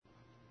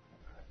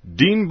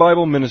Dean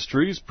Bible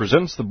Ministries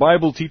presents the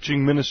Bible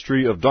teaching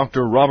ministry of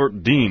Dr.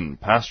 Robert Dean,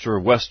 pastor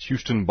of West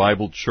Houston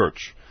Bible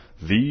Church.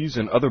 These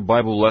and other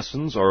Bible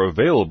lessons are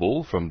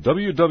available from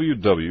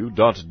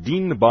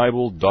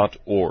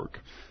www.deanbible.org.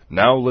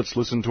 Now let's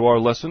listen to our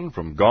lesson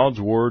from God's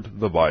Word,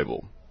 the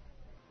Bible.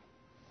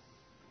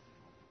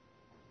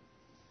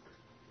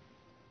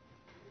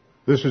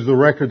 This is the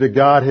record that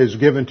God has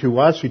given to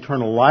us,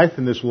 eternal life,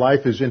 and this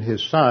life is in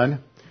His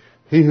Son.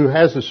 He who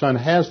has the Son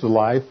has the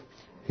life.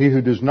 He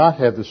who does not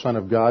have the Son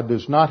of God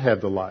does not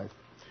have the life.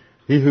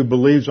 He who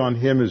believes on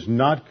Him is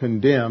not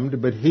condemned,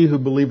 but he who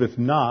believeth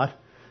not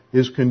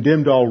is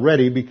condemned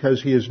already,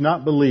 because he has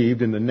not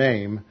believed in the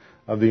name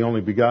of the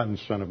only begotten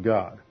Son of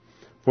God.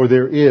 For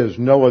there is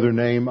no other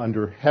name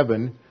under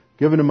heaven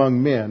given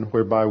among men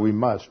whereby we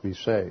must be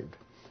saved.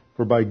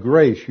 For by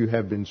grace you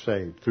have been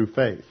saved, through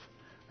faith,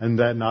 and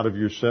that not of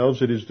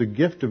yourselves. It is the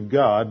gift of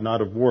God,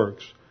 not of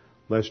works,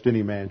 lest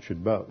any man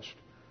should boast.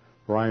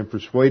 For I am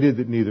persuaded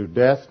that neither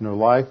death, nor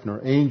life, nor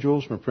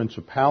angels, nor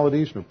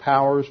principalities, nor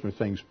powers, nor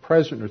things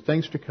present, nor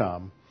things to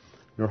come,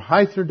 nor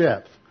height nor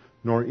depth,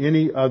 nor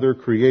any other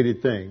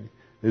created thing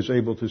is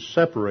able to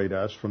separate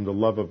us from the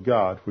love of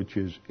God which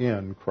is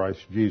in Christ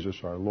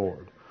Jesus our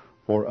Lord.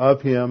 For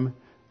of Him,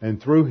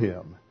 and through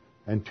Him,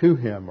 and to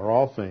Him are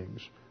all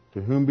things,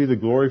 to whom be the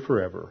glory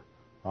forever.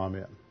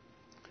 Amen.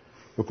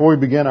 Before we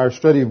begin our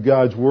study of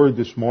God's Word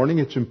this morning,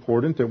 it's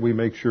important that we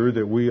make sure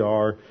that we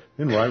are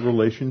in right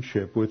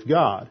relationship with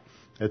God.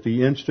 At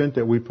the instant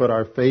that we put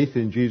our faith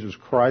in Jesus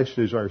Christ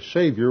as our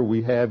Savior,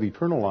 we have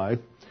eternal life.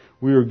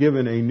 We are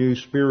given a new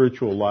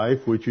spiritual life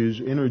which is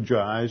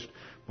energized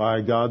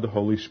by God the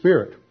Holy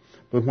Spirit.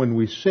 But when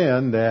we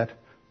sin, that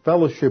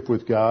fellowship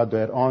with God,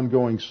 that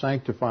ongoing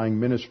sanctifying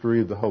ministry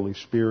of the Holy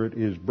Spirit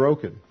is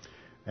broken.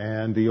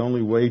 And the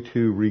only way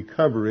to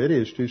recover it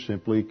is to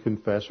simply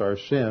confess our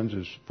sins,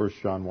 as 1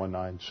 John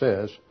 1:9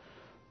 says.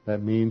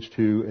 That means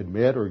to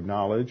admit or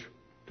acknowledge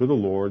to the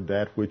Lord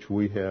that which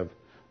we have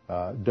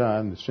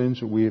done, the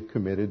sins that we have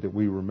committed, that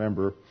we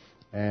remember.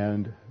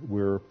 And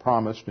we're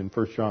promised in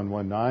 1 John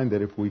 1:9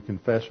 that if we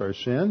confess our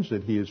sins,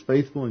 that He is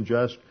faithful and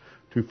just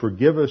to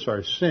forgive us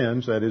our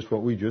sins, that is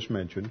what we just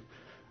mentioned,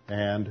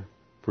 and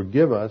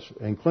forgive us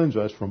and cleanse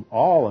us from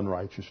all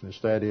unrighteousness.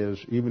 That is,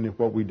 even if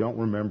what we don't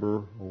remember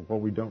or what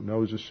we don't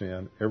know is a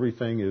sin,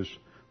 everything is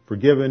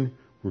forgiven,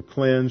 we're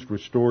cleansed,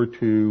 restored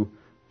to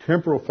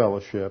temporal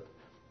fellowship,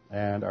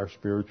 and our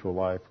spiritual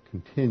life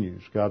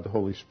continues. God the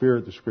Holy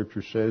Spirit, the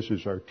Scripture says,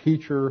 is our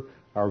teacher,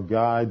 our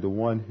guide, the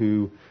one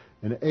who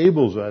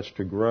enables us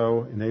to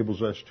grow,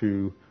 enables us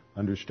to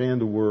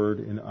understand the Word,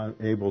 and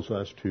enables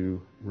us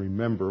to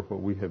remember what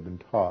we have been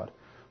taught.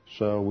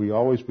 So we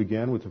always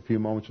begin with a few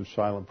moments of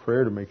silent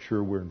prayer to make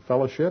sure we're in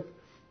fellowship,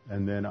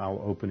 and then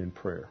I'll open in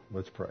prayer.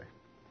 Let's pray.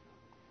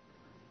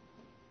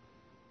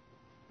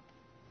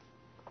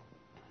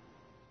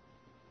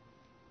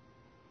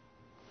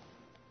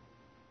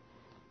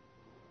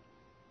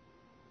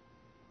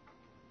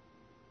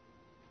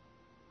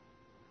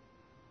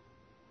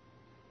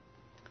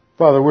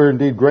 Father, we're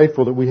indeed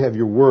grateful that we have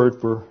your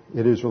word, for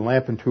it is a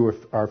lamp unto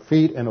our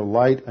feet and a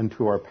light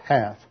unto our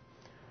path.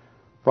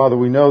 Father,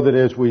 we know that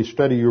as we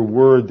study your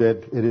word,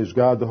 that it is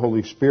God the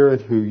Holy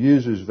Spirit who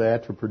uses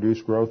that to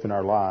produce growth in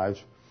our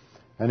lives.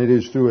 And it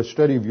is through a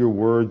study of your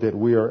word that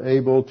we are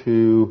able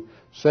to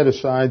set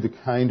aside the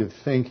kind of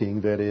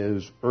thinking that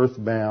is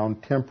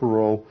earthbound,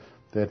 temporal,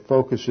 that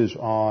focuses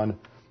on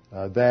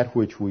that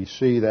which we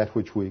see, that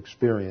which we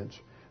experience.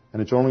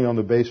 And it's only on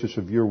the basis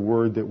of your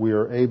word that we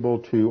are able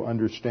to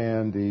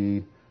understand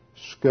the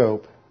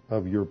scope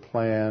of your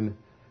plan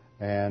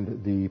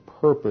and the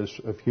purpose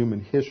of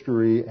human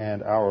history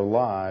and our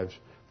lives,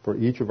 for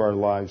each of our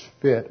lives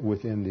fit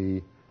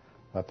within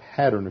the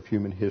pattern of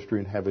human history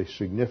and have a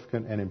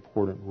significant and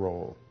important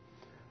role.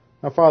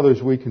 Now, Father,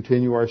 as we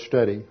continue our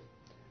study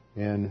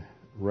in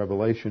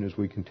Revelation, as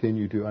we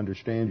continue to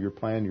understand your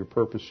plan, your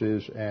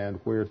purposes, and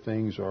where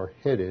things are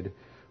headed,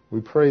 we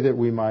pray that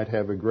we might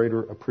have a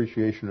greater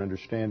appreciation and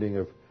understanding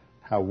of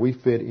how we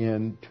fit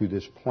into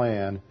this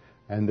plan,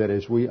 and that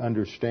as we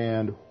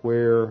understand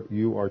where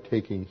you are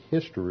taking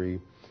history,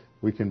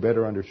 we can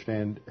better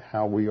understand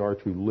how we are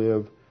to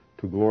live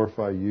to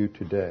glorify you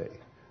today.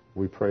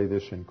 We pray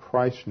this in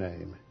Christ's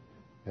name.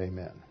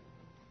 Amen.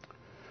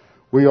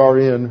 We are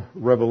in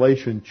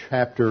Revelation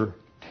chapter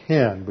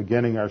 10,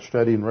 beginning our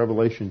study in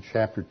Revelation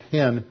chapter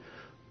 10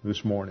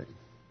 this morning.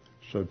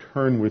 So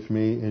turn with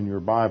me in your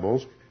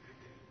Bibles.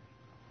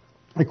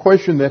 A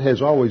question that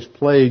has always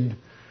plagued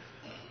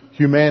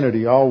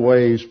humanity,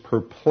 always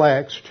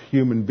perplexed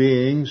human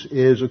beings,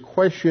 is a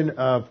question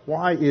of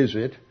why is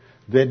it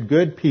that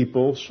good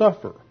people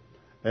suffer?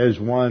 As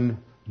one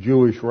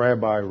Jewish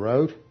rabbi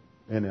wrote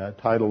and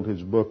titled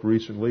his book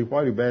recently,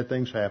 Why Do Bad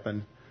Things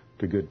Happen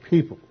to Good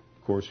People?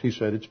 Of course, he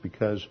said it's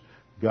because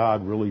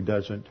God really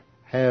doesn't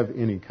have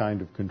any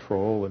kind of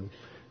control, and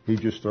He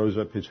just throws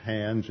up His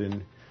hands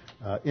in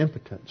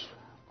impotence.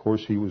 Of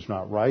course, he was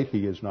not right.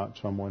 He is not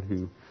someone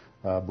who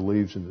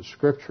believes in the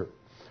Scripture.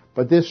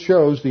 But this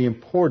shows the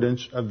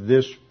importance of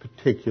this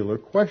particular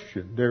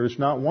question. There is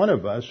not one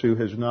of us who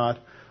has not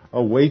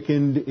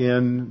awakened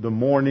in the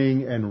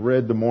morning and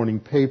read the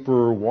morning paper,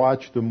 or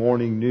watched the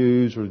morning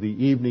news or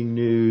the evening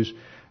news,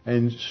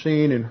 and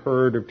seen and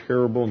heard of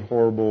terrible and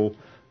horrible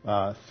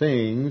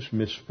things,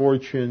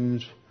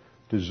 misfortunes,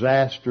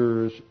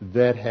 disasters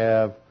that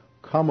have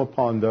come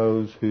upon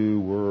those who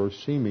were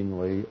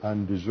seemingly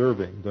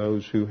undeserving,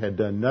 those who had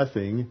done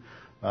nothing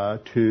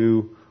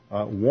to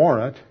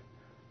warrant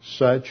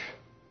such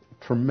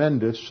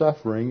tremendous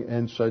suffering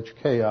and such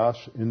chaos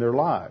in their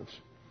lives.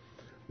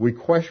 We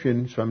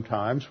question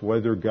sometimes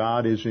whether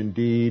God is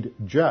indeed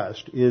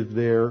just. Is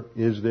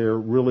there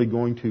really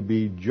going to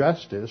be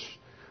justice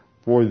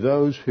for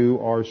those who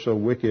are so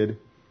wicked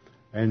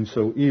and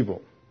so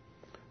evil?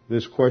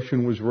 This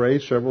question was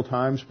raised several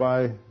times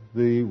by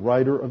the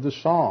writer of the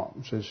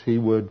Psalms, as he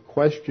would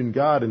question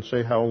God and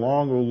say, "How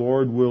long, O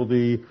Lord, will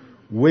the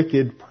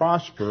wicked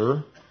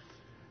prosper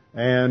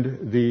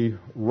and the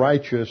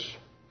righteous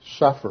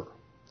suffer?"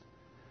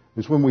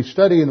 It's when we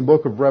study in the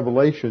book of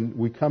Revelation,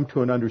 we come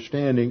to an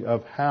understanding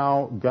of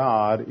how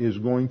God is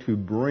going to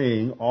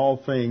bring all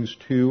things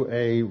to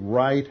a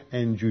right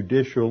and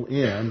judicial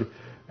end,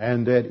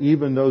 and that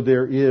even though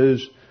there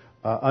is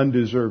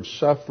undeserved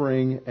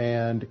suffering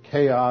and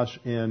chaos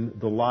in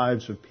the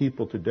lives of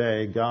people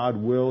today,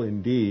 God will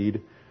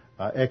indeed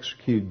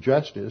execute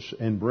justice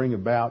and bring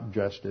about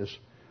justice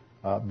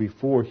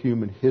before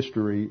human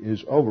history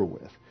is over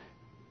with.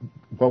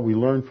 What we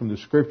learn from the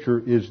Scripture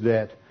is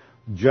that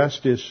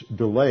justice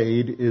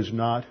delayed is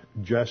not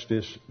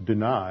justice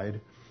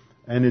denied.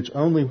 And it's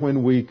only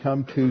when we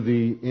come to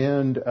the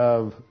end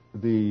of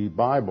the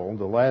Bible,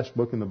 the last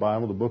book in the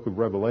Bible, the book of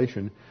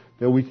Revelation,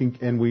 that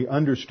we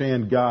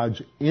understand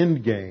God's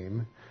end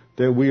game,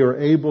 that we are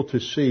able to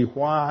see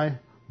why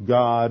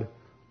God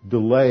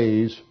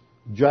delays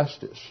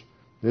justice.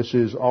 This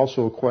is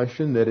also a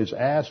question that is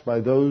asked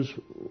by those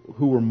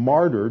who were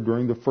martyred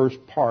during the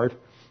first part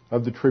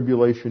of the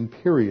tribulation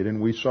period.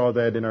 And we saw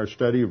that in our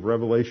study of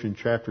Revelation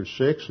chapter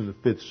 6 and the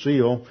fifth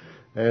seal,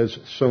 as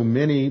so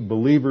many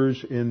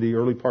believers in the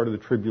early part of the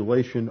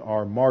tribulation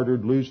are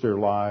martyred, lose their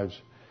lives,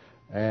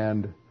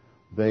 and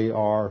they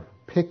are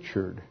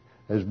pictured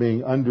as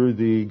being under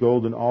the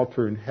golden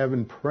altar in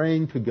heaven,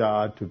 praying to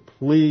God to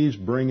please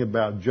bring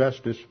about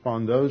justice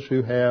upon those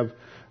who have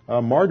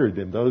martyred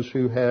them, those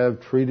who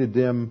have treated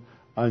them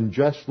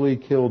unjustly,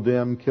 killed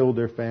them, killed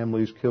their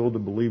families, killed the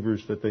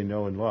believers that they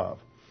know and love.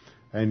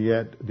 And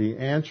yet the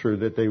answer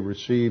that they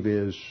receive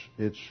is,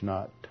 it's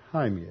not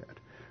time yet.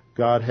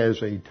 God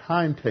has a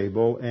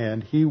timetable,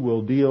 and He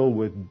will deal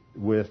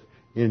with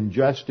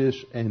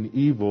injustice and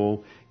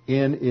evil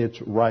in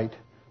its right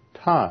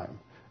time.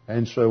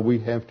 And so we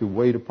have to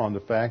wait upon the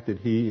fact that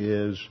He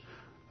is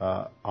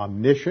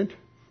omniscient,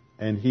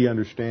 and He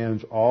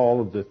understands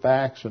all of the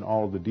facts and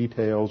all of the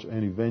details,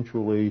 and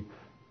eventually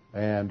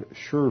and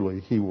surely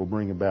He will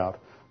bring about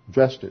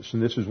justice.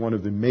 And this is one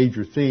of the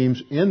major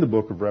themes in the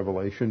book of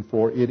Revelation,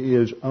 for it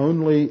is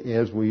only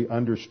as we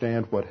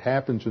understand what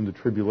happens in the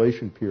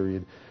tribulation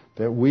period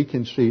that we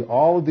can see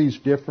all of these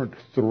different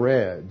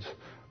threads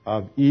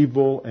of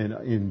evil and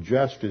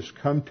injustice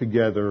come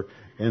together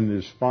in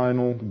this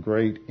final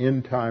great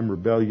end-time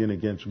rebellion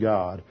against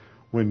God,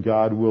 when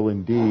God will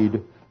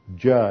indeed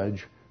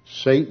judge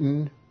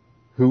Satan,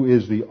 who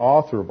is the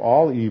author of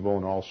all evil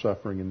and all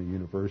suffering in the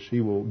universe. He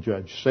will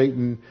judge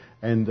Satan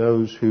and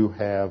those who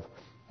have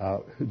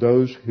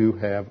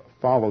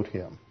followed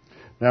him.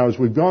 Now, as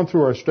we've gone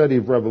through our study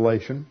of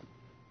Revelation,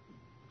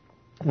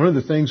 one of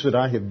the things that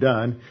I have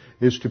done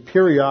is to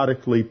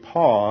periodically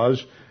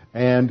pause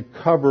and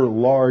cover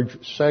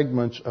large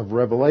segments of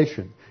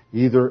Revelation,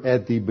 either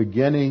at the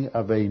beginning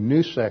of a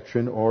new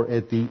section or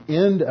at the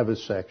end of a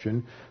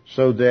section,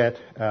 so that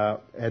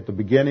at the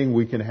beginning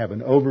we can have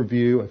an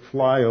overview, a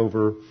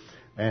flyover,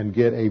 and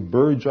get a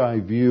bird's eye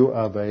view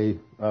of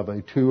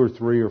a 2 or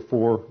 3 or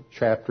 4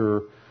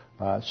 chapter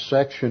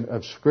section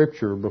of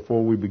Scripture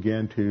before we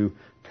begin to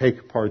take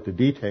apart the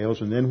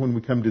details. And then when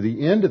we come to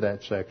the end of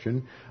that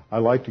section, I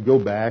like to go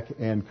back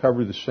and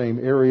cover the same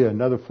area,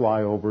 another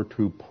flyover,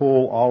 to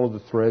pull all of the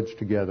threads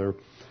together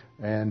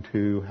and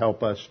to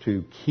help us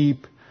to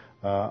keep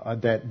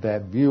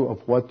that view of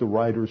what the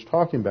writer is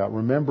talking about.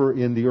 Remember,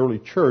 in the early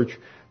church,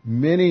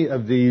 many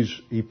of these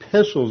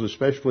epistles,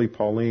 especially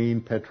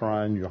Pauline,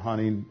 Petrine,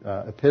 Johannine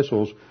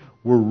epistles,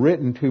 were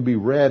written to be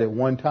read at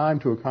one time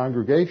to a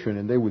congregation,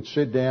 and they would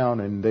sit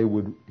down and they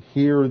would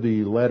hear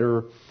the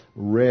letter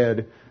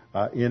read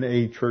in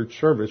a church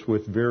service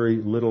with very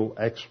little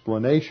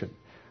explanation.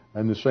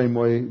 And the same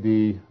way,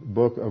 the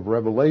book of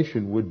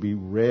Revelation would be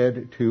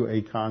read to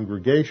a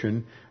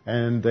congregation,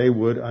 and they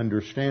would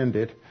understand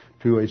it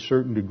to a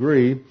certain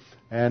degree,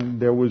 and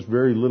there was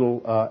very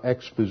little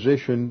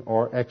exposition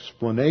or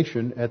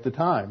explanation at the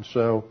time.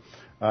 So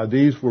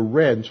these were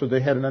read, so they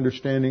had an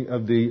understanding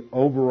of the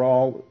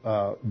overall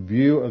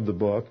view of the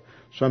book,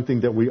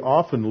 something that we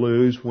often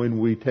lose when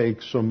we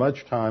take so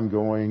much time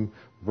going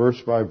verse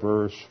by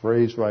verse,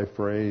 phrase by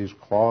phrase,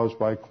 clause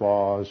by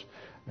clause,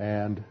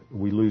 and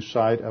we lose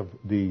sight of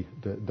the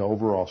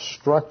overall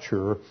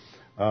structure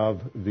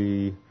of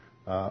the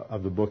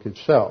book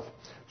itself.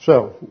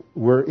 So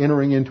we're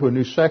entering into a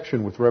new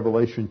section with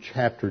Revelation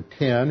chapter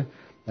 10,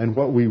 and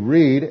what we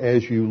read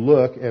as you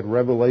look at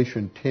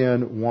Revelation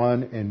 10,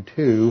 1 and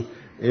 2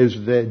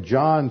 is that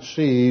John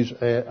sees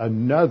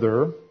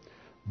another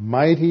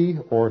mighty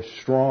or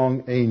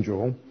strong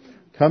angel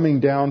coming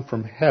down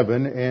from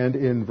heaven, and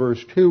in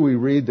verse 2 we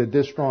read that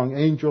this strong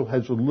angel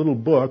has a little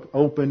book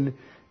open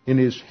in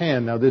his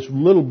hand. Now this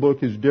little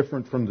book is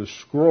different from the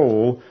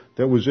scroll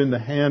that was in the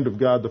hand of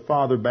God the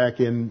Father back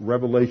in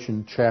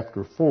Revelation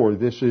chapter 4.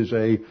 This is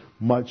a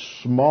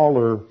much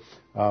smaller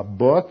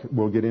book.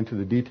 We'll get into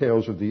the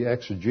details of the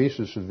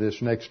exegesis of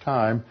this next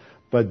time,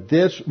 but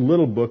this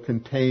little book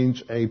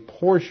contains a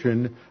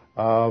portion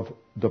of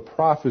the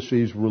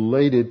prophecies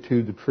related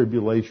to the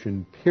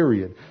tribulation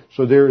period.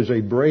 So there is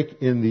a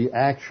break in the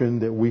action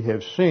that we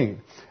have seen.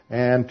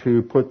 And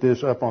to put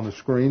this up on the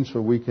screen so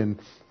we can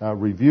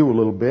review a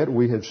little bit,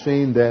 we have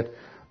seen that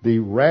the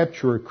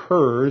rapture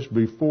occurs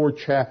before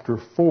chapter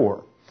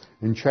 4.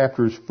 In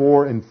chapters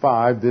 4 and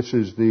 5, this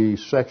is the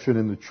section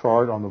in the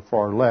chart on the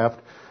far left,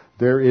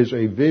 there is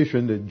a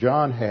vision that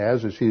John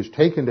has as he is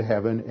taken to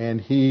heaven,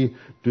 and he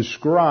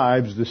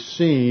describes the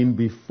scene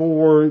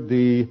before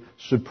the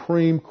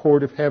supreme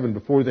court of heaven,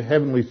 before the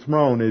heavenly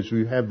throne, as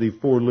you have the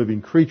four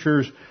living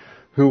creatures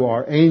who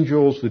are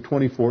angels, the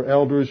 24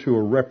 elders who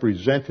are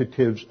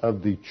representatives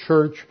of the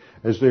church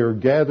as they are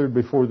gathered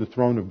before the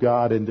throne of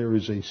God, and there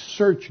is a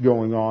search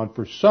going on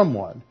for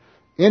someone,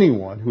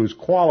 anyone who is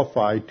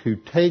qualified to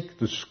take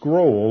the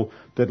scroll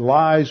that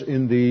lies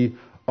in the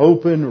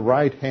open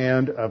right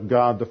hand of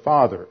God the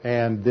Father.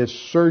 And this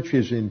search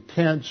is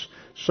intense,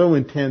 so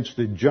intense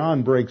that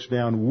John breaks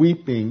down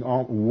weeping,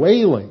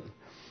 wailing,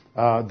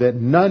 that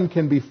none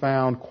can be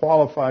found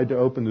qualified to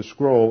open the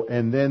scroll.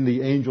 And then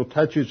the angel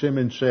touches him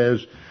and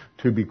says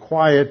to be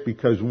quiet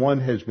because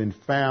one has been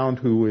found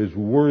who is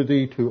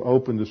worthy to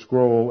open the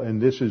scroll, and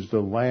this is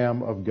the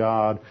Lamb of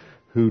God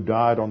who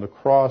died on the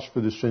cross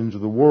for the sins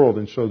of the world.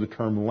 And so the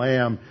term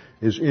Lamb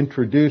is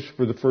introduced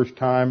for the first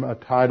time,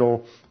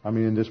 first time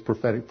in this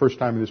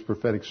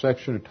prophetic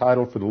section, a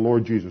title for the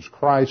Lord Jesus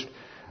Christ,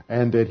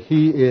 and that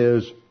He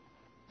is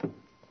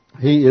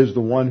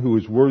the one who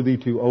is worthy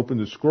to open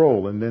the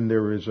scroll. And then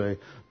there is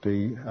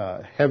the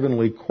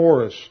heavenly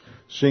chorus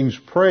sings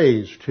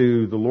praise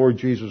to the Lord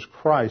Jesus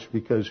Christ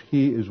because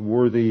He is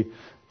worthy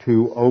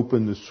to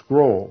open the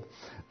scroll.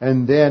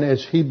 And then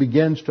as he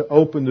begins to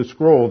open the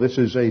scroll, this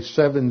is a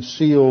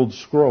 7-sealed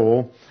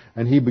scroll,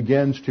 and he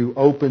begins to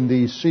open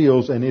these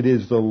seals, and it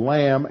is the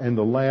Lamb and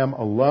the Lamb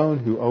alone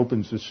who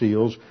opens the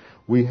seals.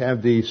 We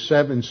have the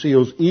 7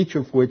 seals, each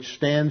of which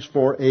stands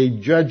for a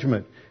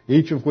judgment,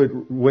 each of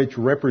which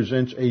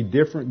represents a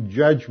different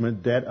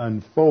judgment that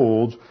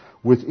unfolds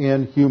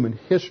within human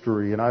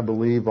history. And I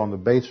believe on the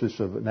basis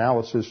of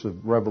analysis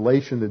of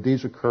Revelation that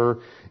these occur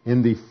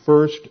in the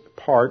first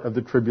part of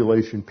the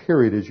tribulation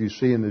period. As you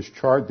see in this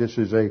chart, this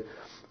is a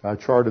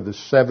chart of the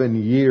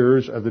 7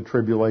 years of the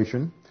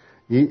tribulation.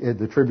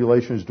 The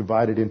tribulation is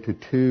divided into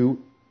 2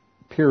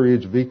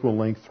 periods of equal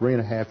length,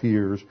 3.5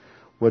 years.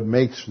 What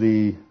makes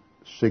the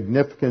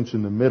significance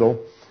in the middle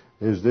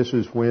is this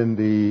is when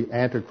the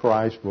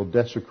Antichrist will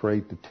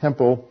desecrate the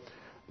temple,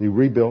 the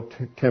rebuilt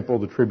temple,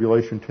 the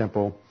tribulation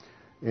temple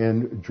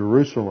in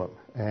Jerusalem.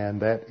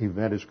 And that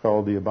event is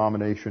called the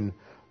Abomination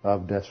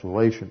of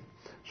Desolation.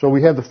 So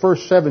we have the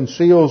first 7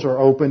 seals are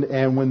opened,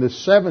 and when the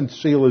 7th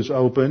seal is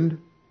opened,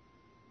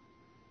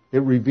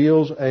 it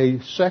reveals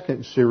a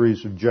second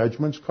series of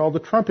judgments called the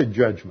trumpet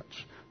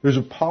judgments. There's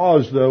a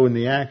pause, though, in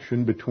the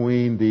action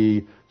between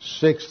the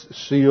 6th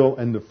seal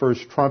and the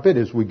first trumpet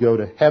as we go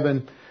to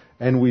heaven,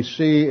 and we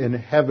see in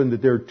heaven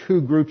that there are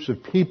 2 groups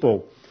of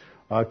people,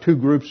 2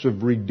 groups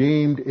of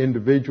redeemed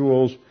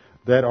individuals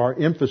that are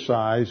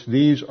emphasized.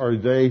 These are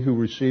they who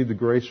receive the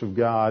grace of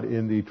God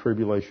in the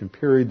tribulation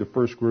period. The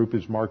first group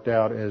is marked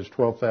out as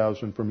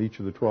 12,000 from each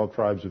of the 12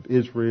 tribes of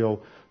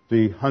Israel,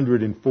 the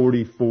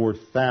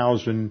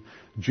 144,000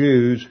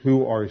 Jews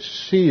who are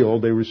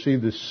sealed. They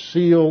receive the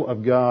seal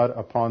of God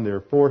upon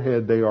their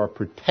forehead. They are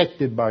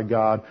protected by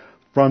God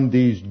from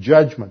these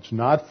judgments,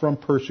 not from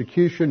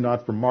persecution,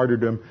 not from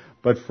martyrdom,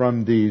 but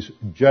from these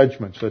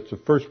judgments. That's the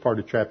first part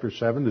of chapter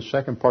 7. The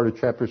second part of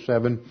chapter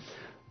 7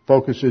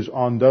 focuses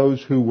on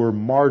those who were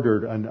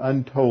martyred, an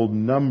untold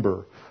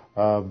number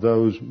of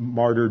those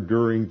martyred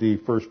during the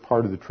first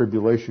part of the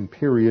tribulation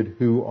period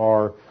who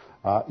are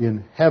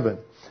in heaven.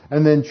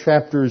 And then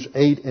chapters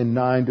 8 and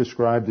 9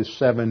 describe the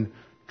 7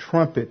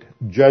 trumpet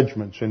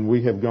judgments, and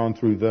we have gone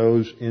through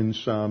those in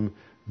some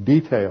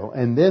detail.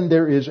 And then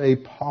there is a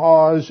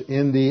pause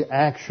in the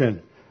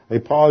action,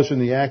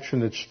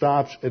 that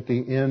stops at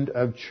the end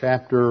of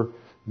chapter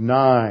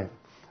 9.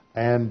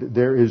 And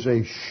there is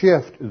a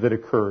shift that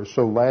occurs.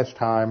 So last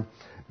time,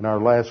 in our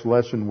last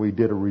lesson, we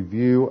did a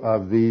review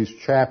of these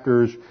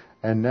chapters,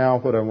 and now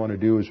what I want to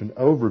do is an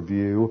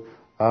overview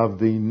of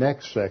the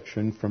next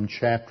section from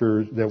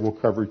chapters that will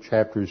cover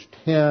chapters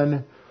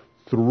 10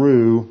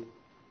 through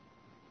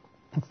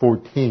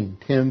 14.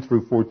 10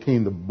 through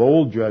 14, the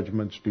bowl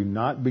judgments do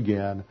not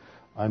begin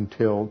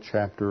until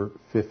chapter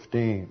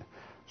 15.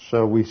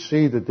 So we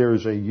see that there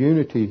is a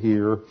unity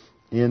here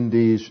in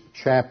these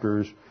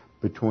chapters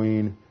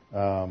between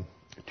 10,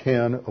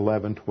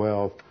 11,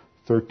 12,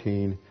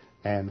 13,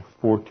 and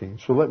 14.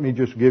 So let me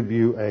just give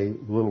you a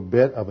little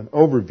bit of an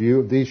overview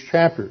of these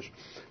chapters.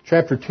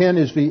 Chapter 10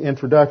 is the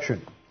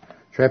introduction.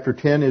 Chapter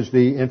 10 is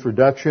the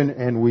introduction,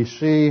 and we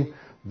see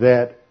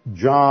that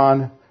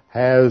John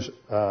has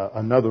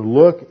another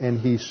look, and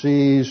he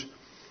sees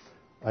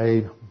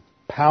a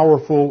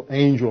powerful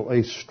angel,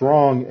 a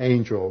strong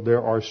angel.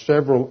 There are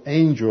several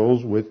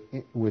angels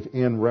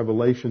within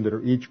Revelation that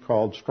are each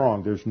called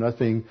strong. There's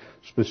nothing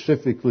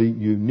specifically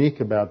unique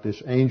about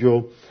this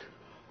angel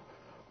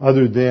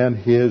other than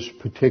his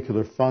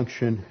particular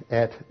function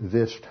at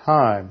this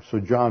time. So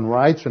John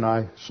writes, "And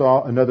I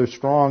saw another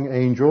strong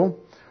angel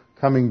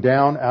coming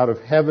down out of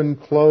heaven,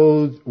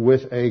 clothed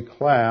with a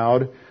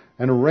cloud,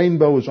 and a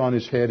rainbow was on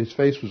his head. His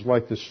face was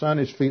like the sun,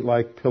 his feet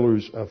like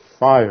pillars of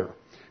fire.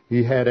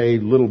 He had a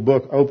little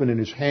book open in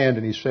his hand,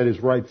 and he set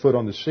his right foot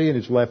on the sea and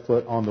his left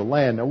foot on the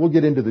land." Now, we'll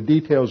get into the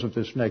details of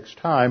this next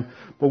time,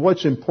 but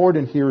what's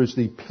important here is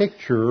the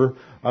picture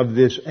of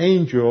this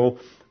angel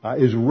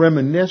is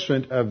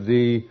reminiscent of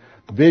the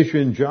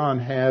vision John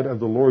had of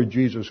the Lord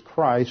Jesus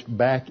Christ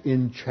back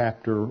in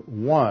chapter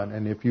 1.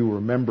 And if you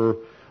remember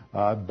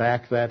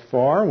back that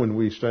far, when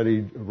we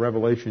studied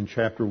Revelation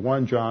chapter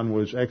 1, John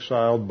was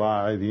exiled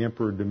by the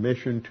Emperor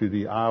Domitian to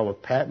the Isle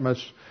of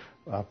Patmos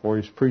for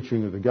his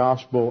preaching of the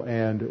gospel,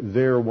 and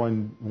there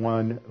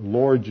one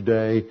Lord's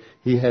Day,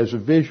 he has a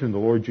vision. The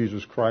Lord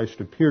Jesus Christ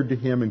appeared to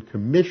him and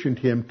commissioned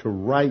him to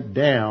write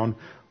down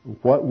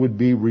what would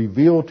be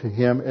revealed to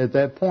him at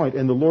that point.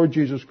 And the Lord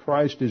Jesus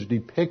Christ is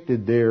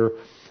depicted there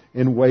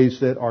in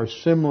ways that are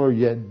similar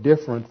yet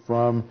different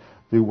from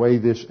the way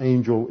this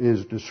angel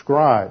is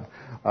described.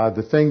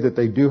 The thing that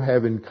they do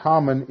have in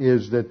common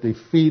is that the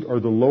feet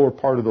or the lower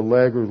part of the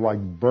leg are like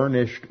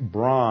burnished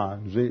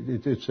bronze.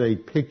 It's a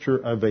picture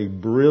of a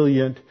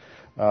brilliant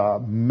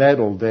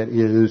metal that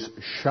is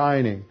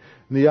shining.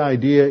 And the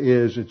idea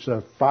is it's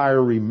a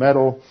fiery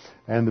metal,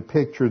 and the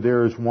picture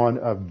there is one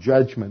of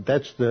judgment.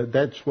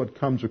 That's what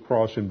comes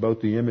across in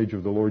both the image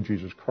of the Lord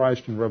Jesus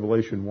Christ in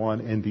Revelation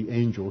 1 and the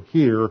angel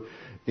here,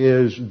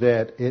 is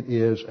that it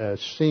is a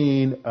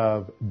scene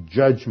of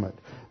judgment.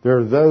 There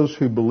are those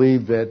who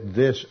believe that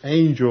this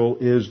angel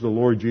is the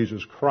Lord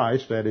Jesus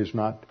Christ. That is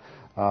not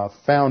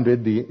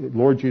founded. The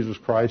Lord Jesus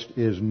Christ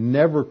is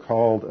never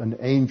called an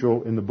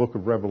angel in the book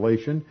of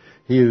Revelation.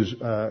 He is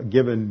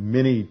given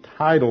many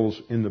titles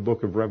in the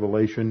book of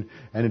Revelation,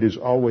 and it is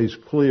always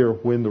clear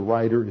when the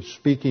writer is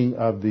speaking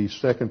of the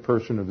second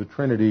person of the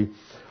Trinity,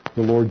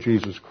 the Lord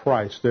Jesus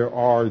Christ. There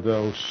are,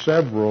 though,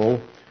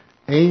 several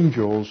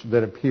angels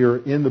that appear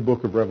in the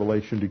book of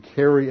Revelation to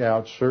carry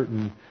out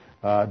certain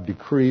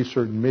decrees,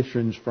 certain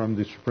missions from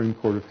the Supreme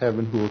Court of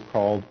Heaven, who are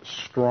called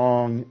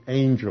strong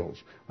angels.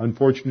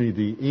 Unfortunately,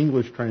 the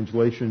English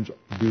translations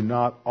do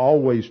not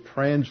always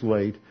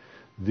translate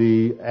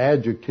the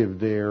adjective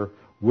there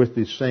with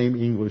the same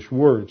English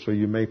word. So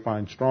you may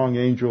find strong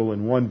angel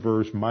in one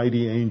verse,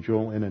 mighty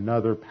angel in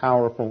another,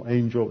 powerful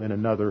angel in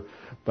another,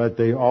 but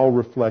they all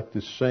reflect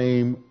the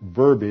same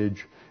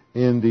verbiage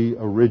in the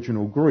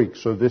original Greek.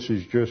 So this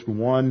is just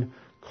one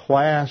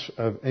class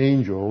of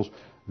angels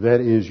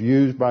that is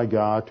used by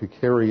God to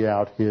carry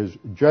out His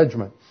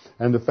judgment.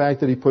 And the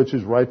fact that He puts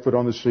His right foot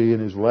on the sea and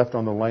His left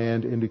on the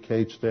land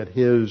indicates that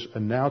His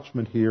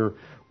announcement here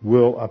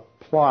will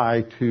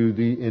apply to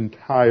the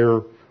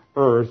entire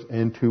earth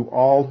and to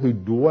all who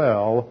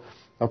dwell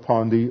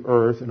upon the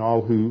earth and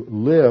all who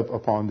live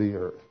upon the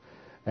earth.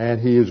 And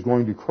He is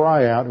going to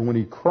cry out, and when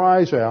He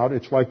cries out,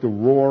 it's like the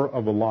roar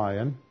of a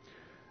lion.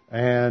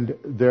 And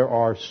there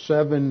are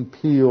 7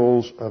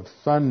 peals of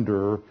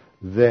thunder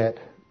that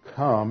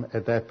come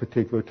at that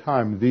particular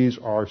time. These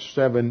are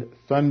 7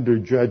 thunder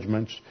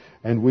judgments,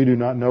 and we do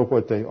not know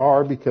what they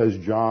are because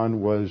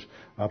John was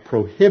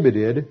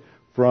prohibited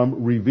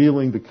from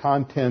revealing the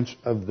contents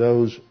of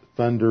those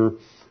thunder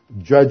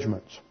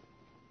judgments.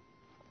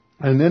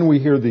 And then we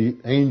hear the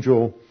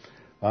angel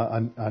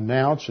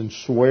announce and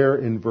swear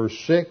in verse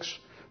 6,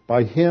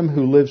 "By Him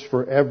who lives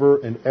forever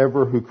and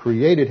ever, who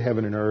created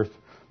heaven and earth,"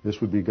 this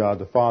would be God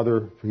the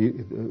Father, the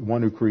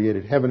one who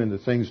created heaven and the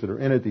things that are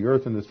in it, the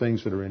earth and the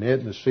things that are in it,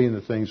 and the sea and the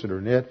things that are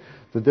in it,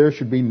 that there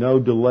should be no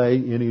delay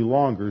any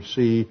longer.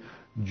 See,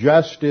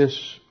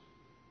 justice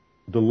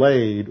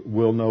delayed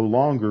will no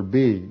longer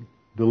be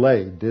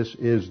delayed. This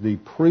is the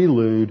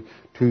prelude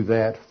to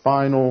that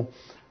final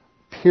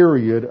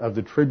period of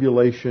the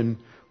tribulation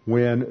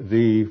when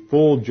the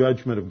full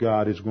judgment of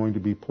God is going to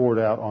be poured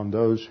out on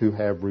those who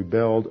have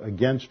rebelled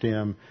against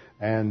Him.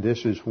 And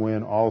this is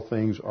when all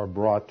things are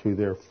brought to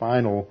their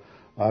final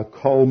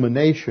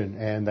culmination.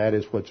 And that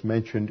is what's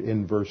mentioned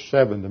in verse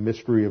 7. The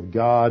mystery of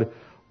God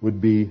would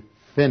be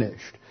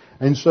finished.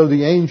 And so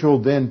the angel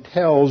then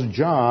tells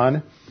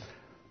John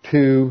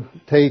to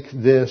take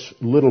this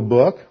little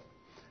book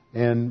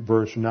in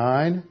verse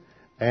 9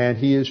 and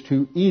he is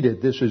to eat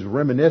it. This is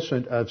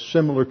reminiscent of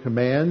similar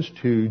commands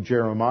to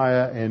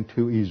Jeremiah and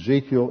to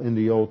Ezekiel in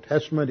the Old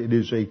Testament. It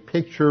is a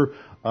picture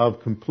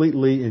of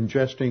completely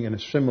ingesting and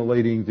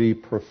assimilating the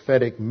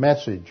prophetic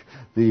message,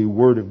 the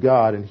Word of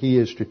God. And he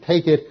is to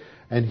take it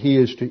and he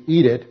is to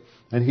eat it.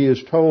 And he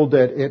is told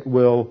that it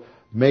will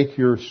make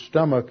your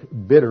stomach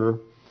bitter,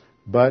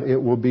 but it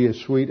will be as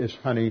sweet as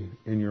honey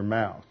in your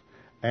mouth.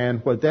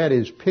 And what that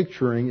is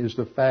picturing is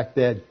the fact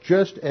that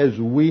just as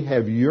we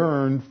have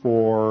yearned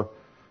for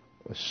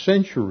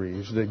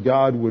centuries that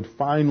God would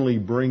finally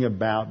bring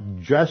about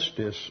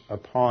justice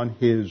upon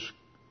His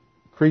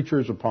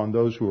creatures, upon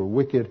those who are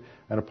wicked,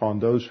 and upon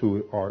those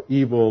who are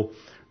evil,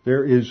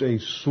 there is a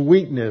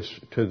sweetness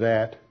to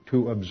that,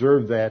 to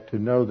observe that, to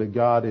know that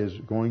God is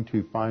going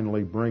to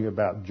finally bring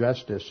about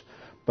justice.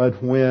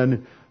 But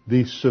when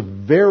the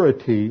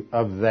severity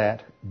of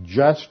that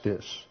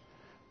justice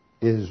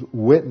is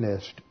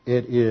witnessed,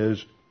 it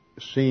is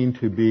seen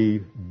to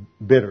be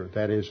bitter.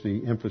 That is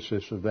the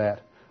emphasis of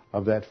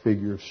that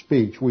figure of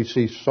speech. We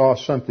saw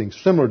something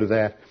similar to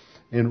that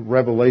in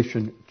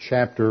Revelation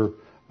chapter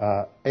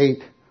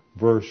 8,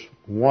 verse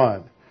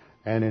 1.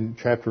 And in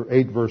chapter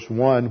 8, verse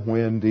 1,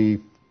 when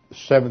the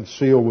seventh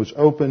seal was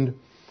opened,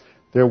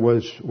 there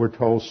was, we're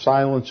told,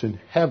 silence in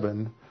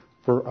heaven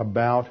for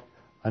about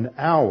an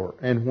hour.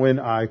 And when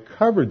I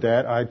covered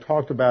that, I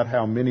talked about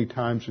how many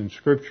times in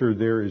Scripture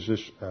there is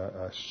this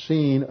a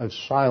scene of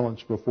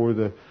silence before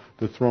the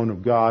throne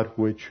of God,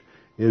 which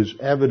is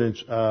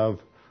evidence of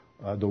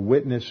the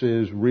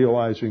witnesses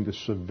realizing the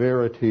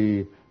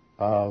severity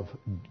of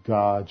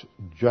God's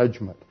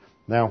judgment.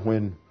 Now,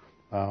 when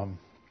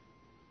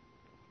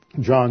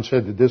John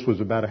said that this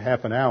was about a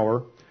half an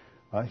hour,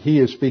 he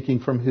is speaking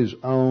from his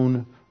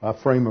own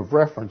frame of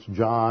reference.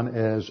 John,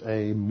 as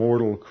a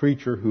mortal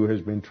creature who has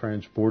been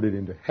transported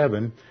into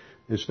heaven,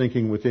 is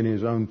thinking within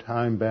his own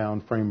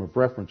time-bound frame of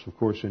reference. Of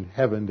course, in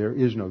heaven there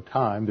is no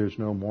time. There's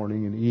no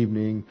morning and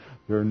evening.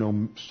 There are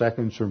no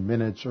seconds or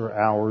minutes or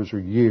hours or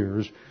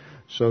years.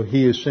 So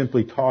he is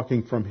simply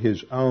talking from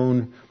his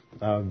own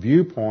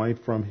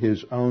viewpoint, from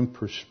his own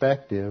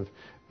perspective,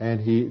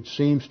 and it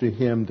seems to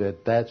him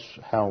that that's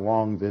how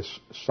long this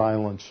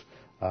silence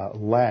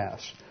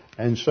lasts.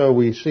 And so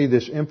we see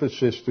this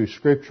emphasis through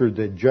Scripture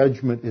that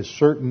judgment is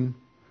certain,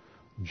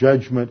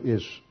 judgment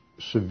is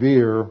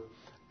severe,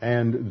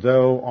 and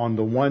though on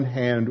the one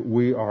hand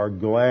we are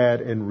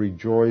glad and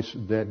rejoice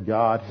that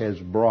God has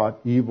brought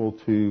evil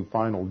to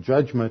final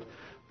judgment,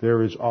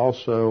 there is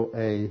also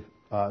a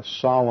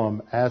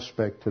solemn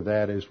aspect to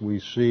that as we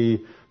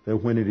see that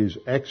when it is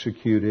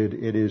executed,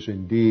 it is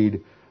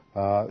indeed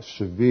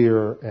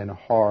severe and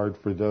hard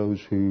for those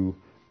who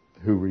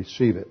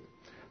receive it.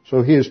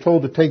 So he is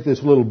told to take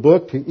this little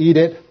book, to eat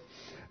it,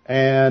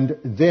 and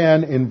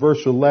then in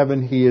verse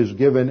 11 he is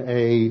given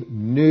a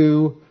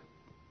new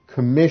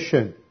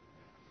commission.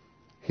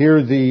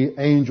 Here the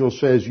angel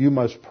says, you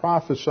must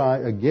prophesy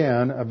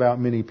again about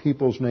many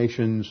peoples,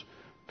 nations,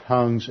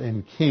 tongues,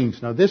 and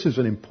kings. Now this is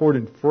an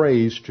important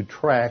phrase to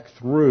track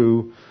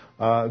through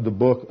the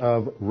book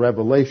of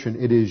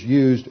Revelation. It is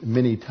used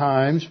many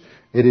times.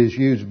 It is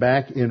used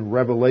back in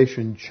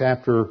Revelation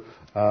chapter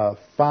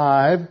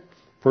 5.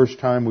 First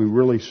time we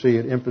really see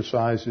it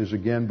emphasized is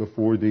again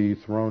before the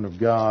throne of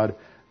God,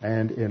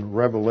 and in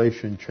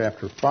Revelation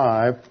chapter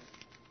 5,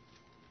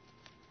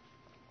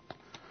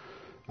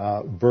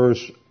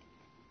 verse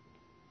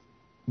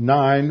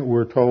 9,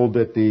 we're told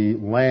that the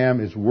Lamb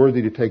is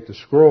worthy to take the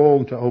scroll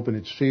and to open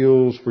its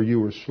seals, for you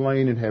were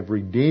slain and have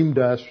redeemed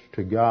us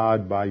to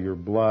God by your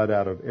blood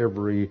out of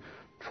every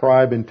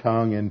tribe and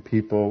tongue and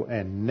people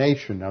and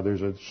nation. Now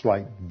there's a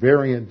slight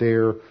variant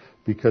there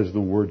because the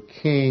word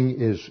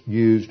king is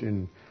used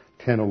in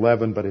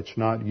 10:11, but it's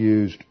not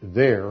used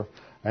there.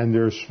 And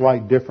there's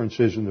slight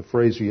differences in the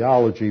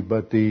phraseology,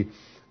 but the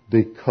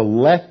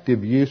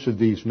collective use of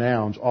these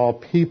nouns, all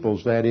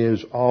peoples, that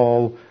is,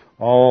 all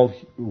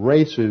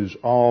races,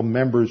 all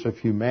members of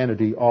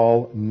humanity,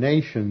 all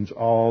nations,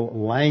 all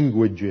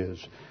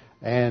languages,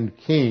 and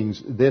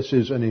kings, this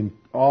is an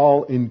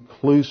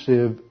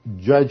all-inclusive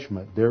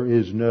judgment. There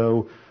is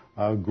no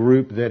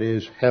group that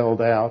is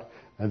held out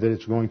and that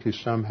it's going to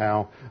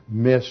somehow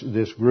miss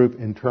this group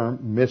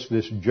miss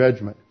this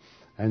judgment.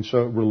 And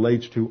so it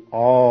relates to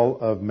all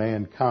of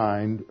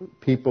mankind,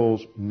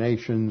 peoples,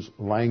 nations,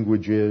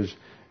 languages,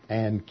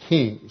 and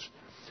kings.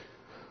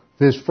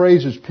 This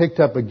phrase is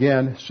picked up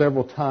again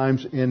several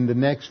times in the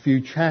next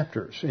few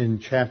chapters. In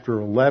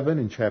chapter 11,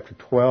 in chapter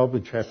 12,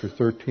 in chapter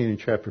 13, and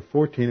chapter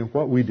 14. And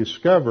what we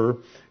discover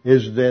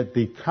is that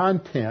the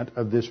content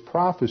of this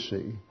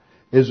prophecy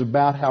is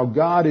about how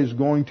God is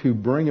going to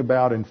bring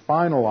about and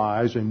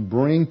finalize and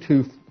bring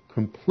to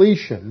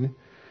completion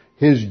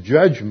His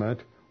judgment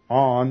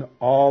on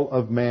all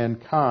of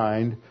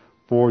mankind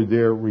for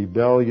their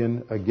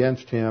rebellion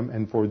against Him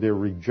and for their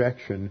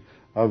rejection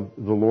of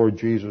the Lord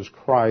Jesus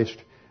Christ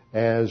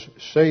as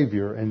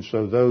Savior. And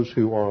so those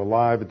who are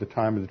alive at the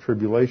time of the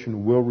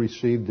tribulation will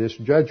receive this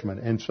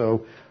judgment. And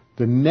so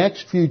the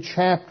next few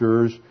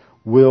chapters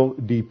will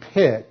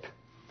depict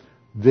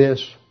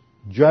this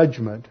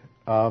judgment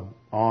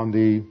on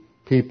the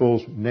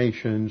peoples,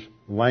 nations,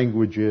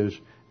 languages,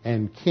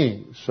 and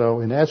kings.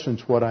 So in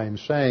essence, what I am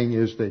saying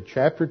is that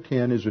chapter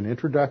 10 is an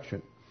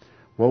introduction.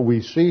 What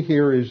we see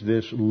here is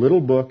this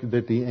little book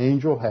that the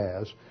angel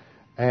has,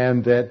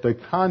 and that the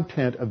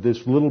content of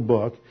this little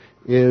book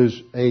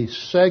is a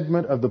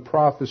segment of the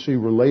prophecy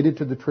related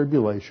to the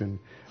tribulation,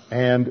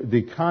 and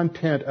the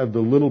content of the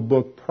little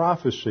book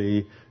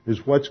prophecy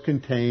is what's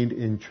contained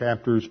in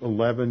chapters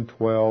 11,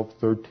 12,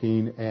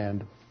 13,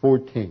 and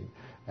 14.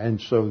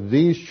 And so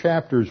these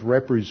chapters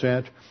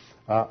represent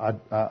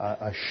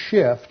a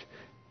shift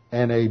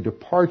and a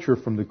departure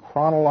from the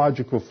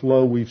chronological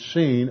flow we've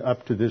seen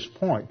up to this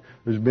point.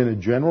 There's been a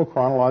general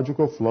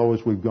chronological flow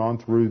as we've gone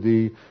through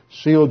the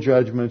seal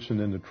judgments and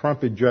then the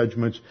trumpet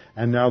judgments,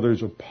 and now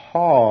there's a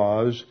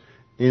pause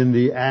in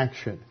the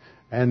action.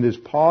 And this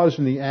pause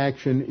in the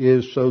action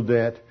is so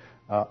that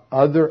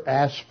other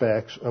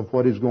aspects of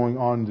what is going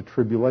on in the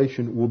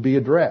tribulation will be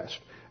addressed.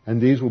 And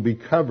these will be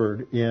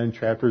covered in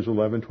chapters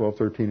 11, 12,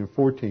 13, and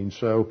 14.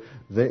 So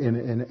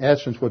in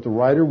essence, what the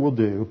writer will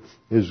do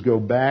is go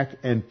back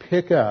and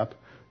pick up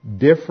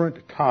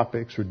different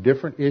topics or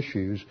different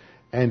issues,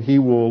 and he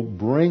will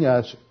bring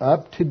us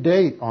up to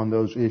date on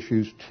those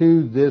issues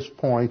to this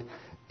point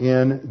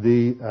in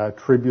the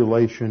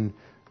tribulation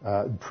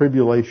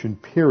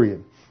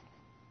period.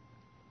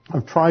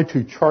 I've tried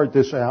to chart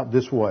this out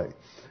this way.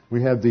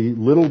 We have the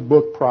little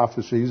book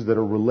prophecies that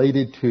are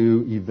related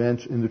to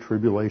events in the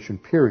tribulation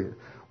period.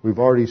 We've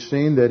already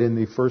seen that in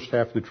the first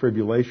half of the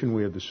tribulation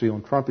we have the seal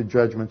and trumpet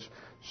judgments.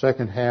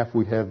 Second half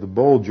we have the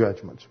bowl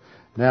judgments.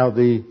 Now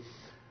the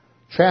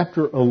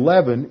chapter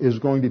 11 is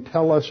going to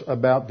tell us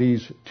about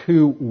these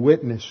two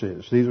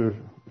witnesses. These are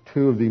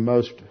two of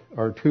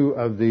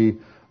the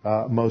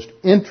most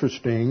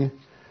interesting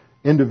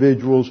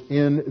individuals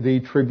in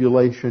the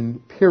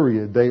tribulation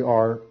period. They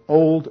are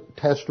Old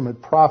Testament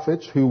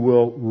prophets who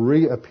will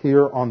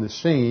reappear on the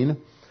scene,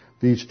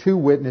 these two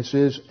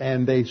witnesses,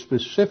 and they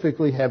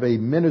specifically have a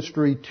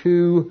ministry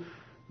to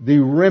the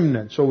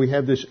remnant. So we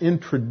have this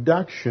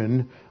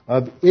introduction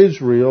of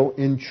Israel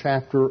in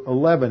chapter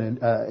 11,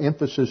 and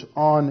emphasis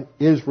on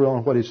Israel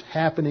and what is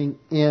happening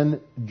in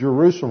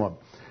Jerusalem.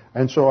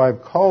 And so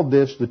I've called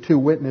this the two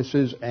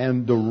witnesses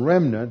and the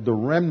remnant. The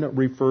remnant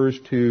refers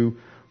to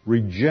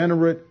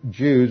regenerate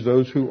Jews,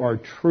 those who are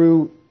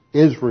true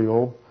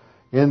Israel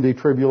in the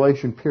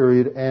tribulation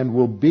period, and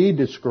will be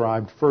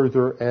described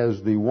further as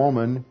the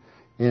woman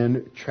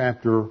in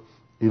chapter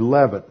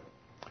 11.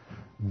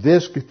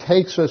 This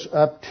takes us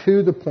up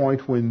to the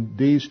point when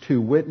these two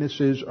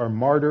witnesses are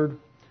martyred.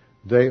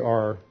 They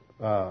die.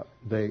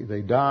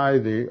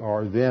 They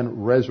are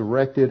then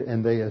resurrected,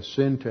 and they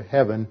ascend to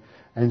heaven.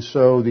 And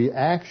so the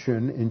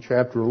action in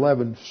chapter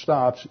 11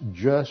 stops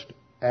just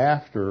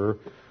after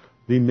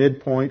the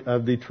midpoint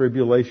of the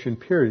tribulation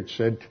period,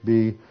 said to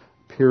be a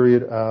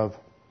period of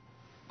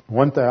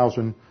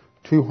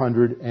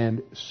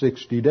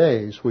 1,260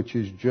 days, which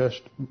is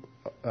just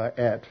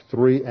at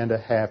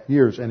 3.5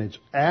 years. And it's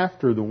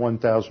after the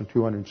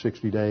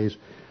 1,260 days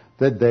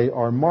that they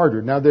are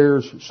martyred. Now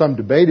there's some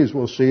debate, as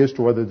we'll see, as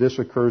to whether this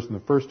occurs in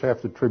the first half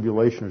of the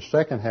tribulation or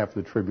second half of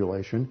the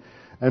tribulation.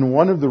 And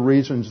one of the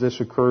reasons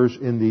this occurs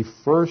in the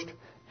first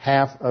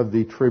half of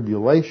the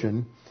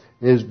tribulation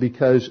is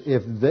because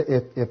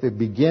if it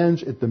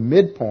begins at the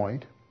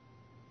midpoint,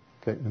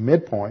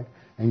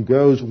 and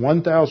goes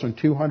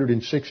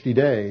 1,260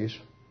 days,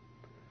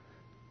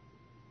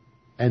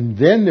 and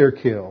then they're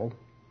killed,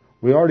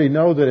 we already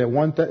know that at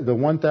the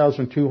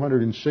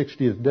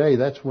 1,260th day,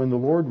 that's when the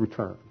Lord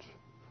returns.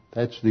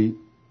 That's the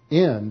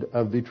end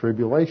of the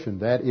tribulation.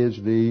 That is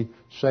the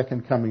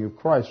second coming of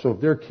Christ. So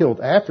if they're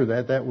killed after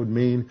that, that would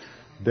mean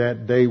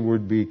that they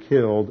would be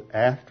killed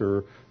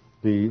after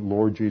the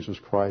Lord Jesus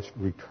Christ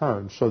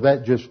returns. So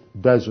that just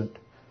doesn't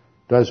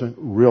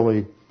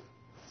really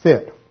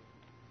fit.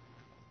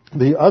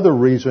 The other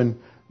reason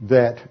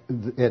that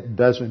it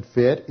doesn't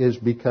fit is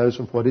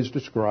because of what is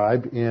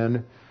described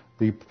in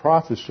the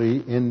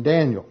prophecy in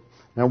Daniel.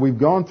 Now we've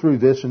gone through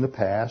this in the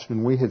past,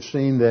 and we have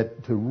seen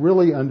that to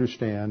really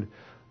understand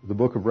the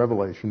book of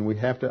Revelation, we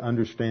have to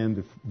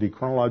understand the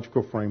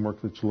chronological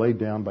framework that's laid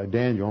down by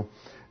Daniel,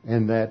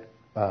 and that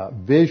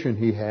vision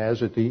he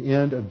has at the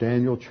end of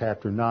Daniel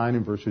chapter 9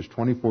 and verses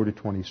 24 to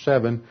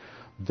 27,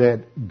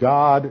 that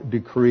God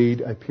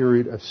decreed a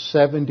period of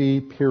 70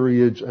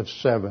 periods of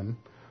 7,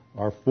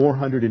 or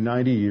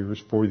 490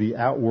 years, for the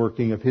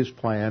outworking of His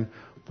plan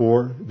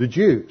for the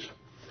Jews.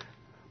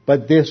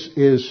 But this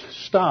is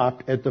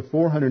stopped at the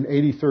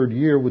 483rd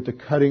year with the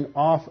cutting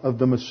off of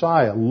the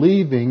Messiah,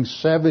 leaving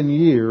 7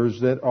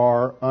 years that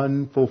are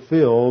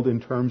unfulfilled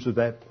in terms of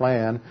that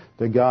plan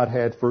that God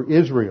had for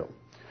Israel.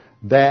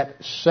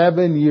 That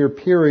 7-year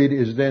period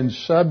is then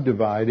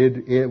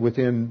subdivided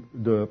within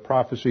the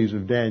prophecies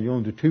of Daniel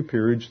into two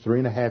periods,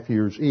 3.5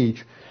 years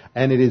each.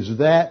 And it is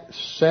that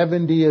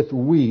 70th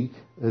week,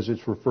 as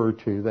it's referred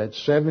to, that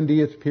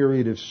 70th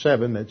period of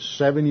 7, that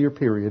 7-year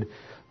period,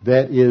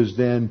 that is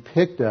then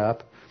picked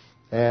up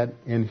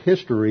in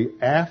history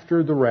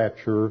after the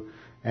rapture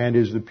and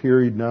is the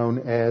period known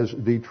as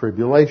the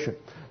tribulation.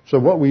 So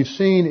what we've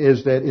seen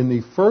is that in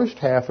the first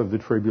half of the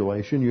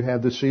tribulation, you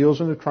have the seals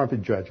and the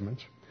trumpet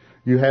judgments.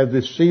 You have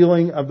the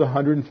sealing of the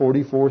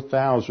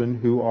 144,000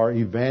 who are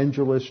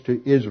evangelists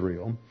to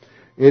Israel.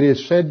 It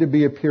is said to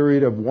be a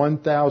period of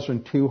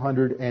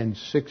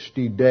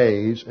 1,260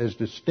 days as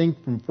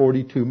distinct from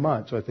 42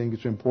 months. I think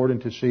it's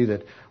important to see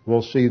that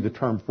we'll see the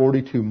term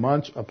 42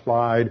 months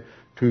applied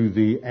to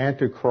the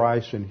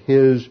Antichrist and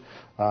his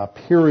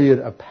period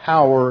of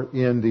power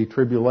in the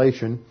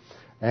tribulation.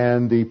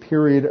 And the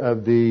period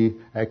of the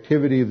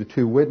activity of the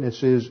two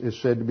witnesses is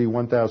said to be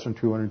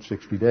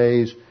 1,260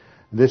 days.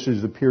 This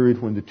is the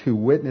period when the two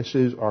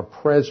witnesses are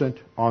present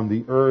on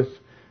the earth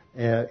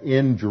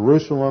in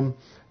Jerusalem,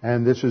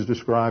 and this is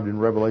described in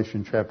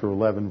Revelation chapter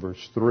 11,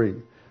 verse 3.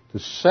 The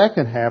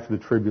second half of the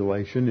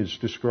tribulation is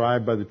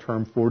described by the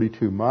term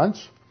 42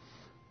 months,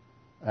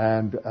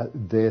 and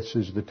this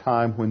is the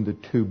time when the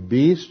two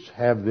beasts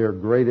have their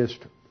greatest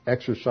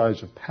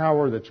exercise of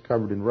power. That's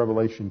covered in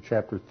Revelation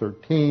chapter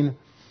 13.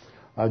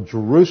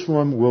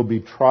 Jerusalem will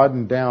be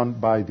trodden down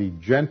by the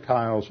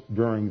Gentiles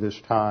during this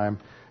time.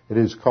 It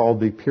is called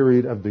the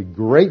period of the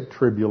Great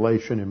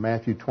Tribulation in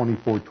Matthew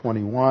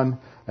 24:21,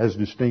 as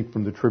distinct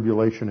from the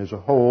tribulation as a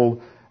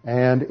whole.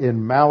 And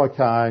in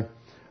Malachi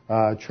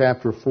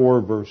chapter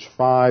 4, verse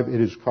 5,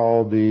 it is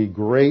called the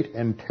Great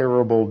and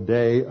Terrible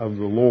Day of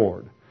the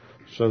Lord.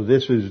 So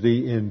this is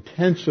the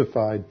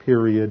intensified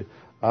period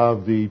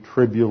of the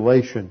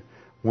tribulation,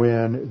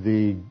 when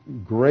the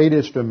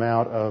greatest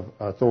amount of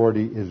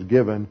authority is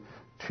given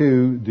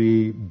to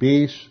the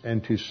beasts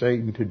and to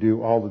Satan to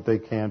do all that they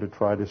can to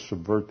try to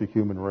subvert the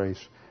human race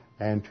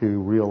and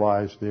to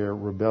realize their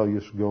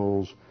rebellious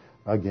goals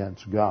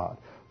against God.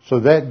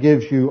 So that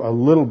gives you a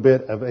little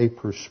bit of a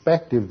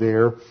perspective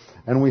there,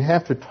 and we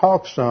have to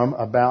talk some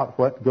about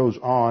what goes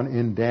on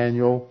in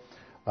Daniel's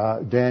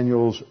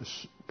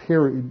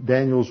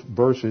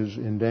verses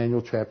in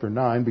Daniel chapter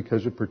 9,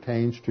 because it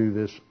pertains to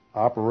this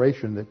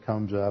operation that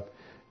comes up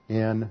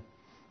in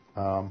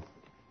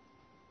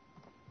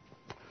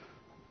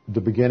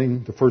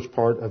the first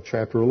part of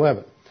chapter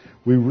 11.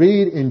 We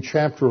read in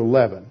chapter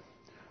 11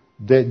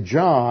 that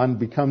John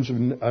becomes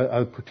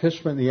a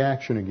participant in the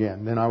action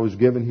again. Then I was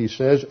given, he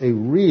says, a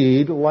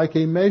reed like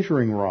a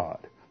measuring rod.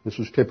 This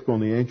was typical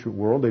in the ancient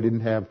world. They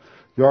didn't have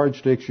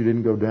yardsticks. You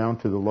didn't go down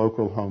to the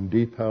local Home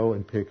Depot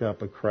and pick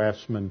up a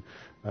Craftsman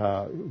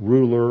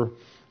ruler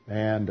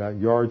and a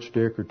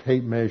yardstick or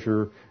tape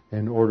measure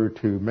in order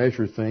to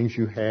measure things.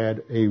 You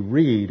had a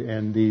reed,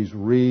 and these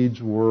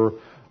reeds were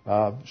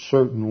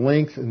certain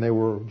length, and they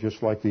were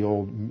just like the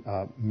old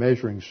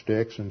measuring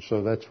sticks, and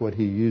so that's what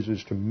he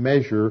uses to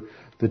measure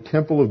the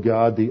temple of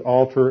God, the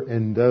altar,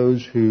 and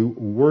those who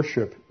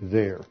worship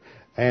there.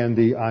 And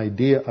the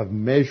idea of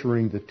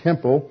measuring the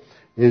temple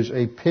is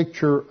a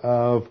picture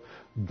of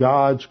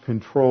God's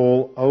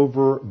control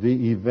over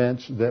the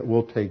events that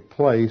will take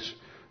place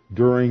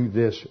during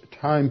this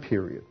time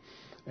period.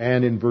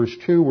 And in verse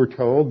 2 we're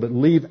told, but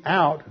leave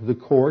out the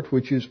court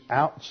which is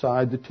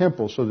outside the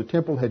temple. So the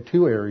temple had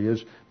two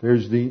areas.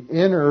 There's the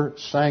inner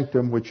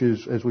sanctum, which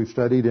is, as we've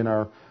studied in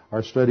our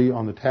study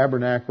on the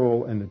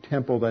tabernacle and the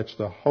temple, that's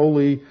the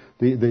holy,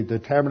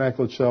 the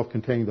tabernacle itself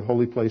containing the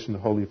holy place and the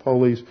Holy of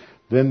Holies.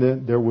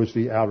 Then there was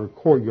the outer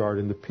courtyard.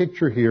 And the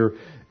picture here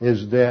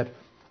is that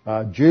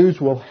Jews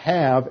will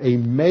have a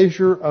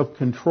measure of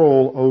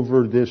control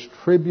over this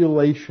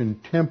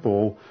tribulation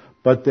temple,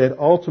 but that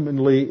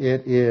ultimately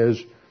it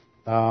is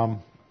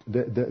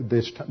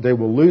they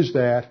will lose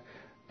that,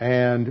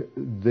 and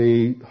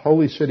the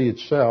holy city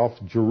itself,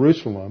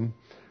 Jerusalem,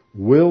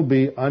 will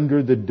be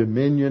under the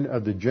dominion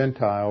of the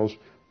Gentiles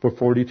for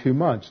 42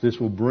 months. This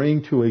will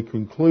bring to a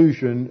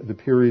conclusion the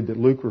period that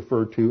Luke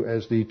referred to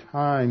as the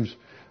times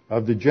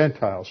of the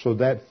Gentiles. So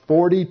that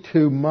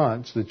 42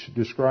 months that's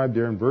described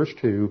there in verse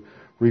 2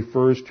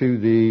 refers to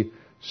the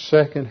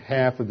second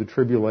half of the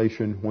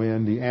tribulation,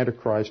 when the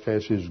Antichrist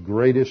has his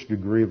greatest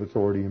degree of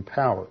authority and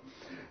power.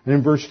 And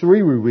in verse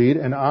 3 we read,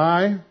 and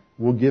I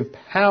will give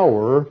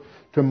power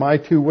to my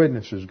two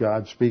witnesses.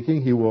 God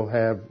speaking, he will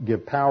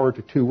give power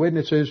to two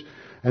witnesses,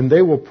 and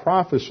they will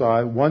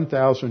prophesy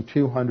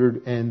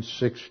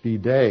 1,260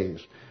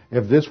 days.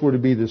 If this were to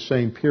be the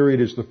same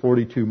period as the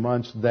 42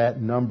 months, that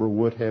number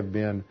would have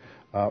been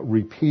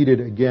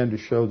repeated again to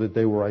show that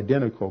they were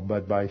identical.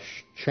 But by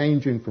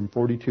changing from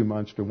 42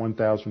 months to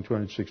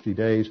 1,260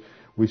 days,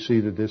 we see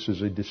that this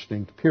is a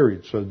distinct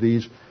period. So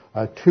these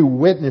two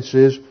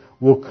witnesses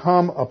will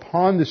come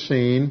upon the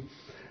scene,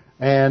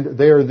 and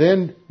they are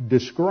then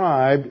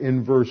described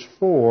in verse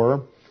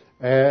 4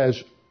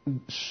 as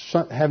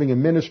having a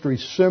ministry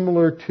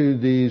similar to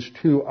these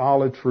two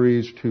olive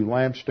trees, two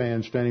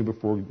lampstands standing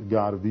before the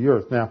God of the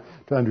earth. Now,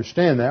 to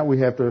understand that,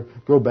 we have to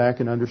go back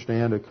and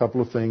understand a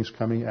couple of things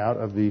coming out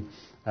of the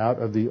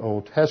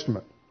Old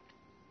Testament.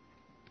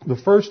 The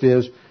first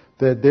is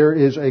that there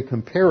is a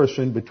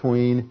comparison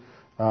between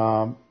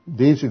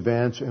these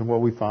events and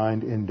what we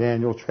find in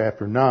Daniel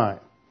chapter 9.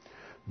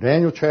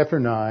 Daniel chapter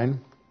 9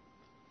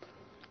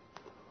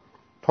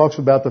 talks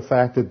about the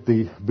fact that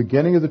the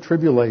beginning of the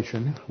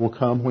tribulation will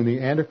come when the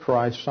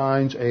Antichrist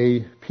signs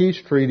a peace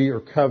treaty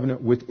or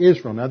covenant with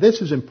Israel. Now,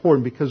 this is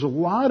important because a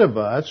lot of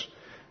us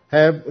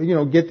have,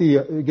 get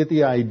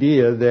the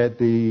idea that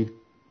the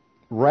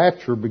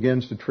rapture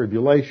begins the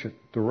tribulation.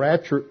 The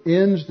rapture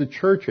ends the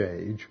church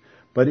age,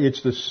 but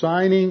it's the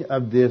signing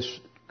of this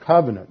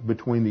covenant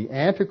between the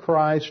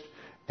Antichrist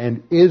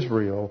and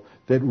Israel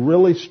that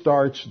really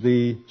starts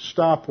the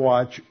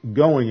stopwatch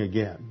going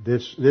again.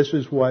 This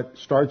is what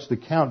starts the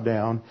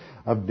countdown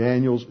of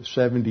Daniel's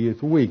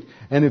 70th week.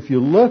 And if you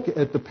look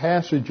at the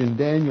passage in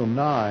Daniel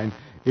 9,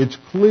 it's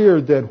clear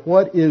that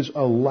what is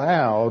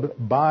allowed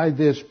by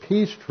this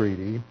peace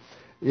treaty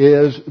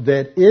is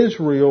that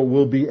Israel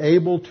will be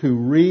able to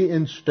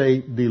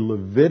reinstate the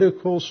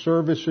Levitical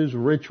services,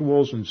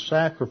 rituals, and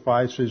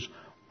sacrifices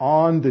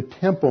on the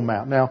Temple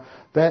Mount. Now,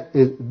 that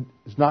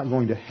is not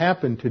going to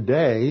happen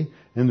today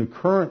in the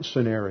current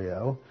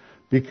scenario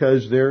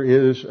because there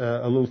is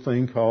a little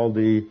thing called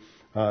the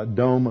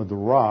Dome of the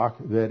Rock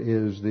that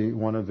is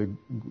one of the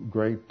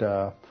great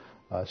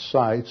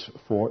sites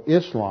for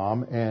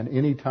Islam. And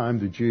anytime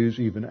the Jews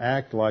even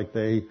act like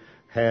they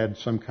had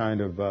some kind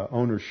of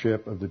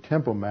ownership of the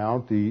Temple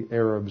Mount, the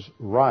Arabs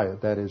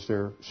riot. That is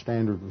their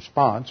standard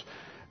response.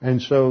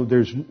 And so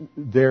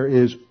there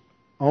is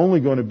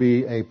only going to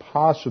be a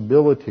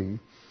possibility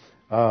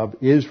of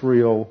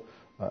Israel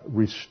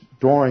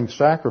restoring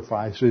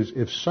sacrifices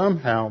if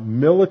somehow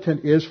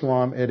militant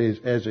Islam,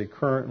 as it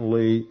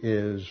currently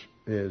is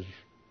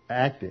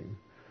acting,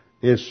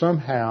 is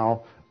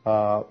somehow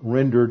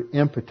rendered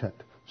impotent.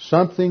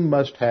 Something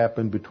must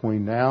happen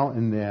between now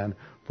and then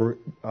for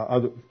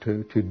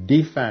to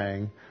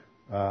defang,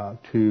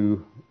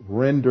 to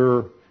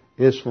render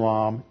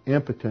Islam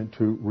impotent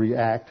to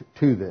react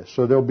to this.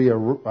 So there'll be a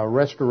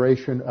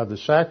restoration of the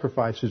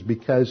sacrifices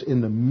because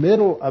in the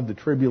middle of the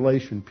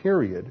tribulation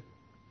period,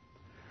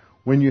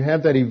 when you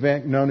have that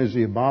event known as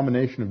the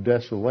abomination of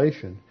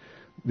desolation,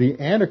 the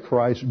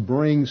Antichrist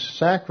brings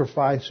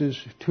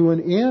sacrifices to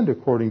an end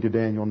according to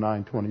Daniel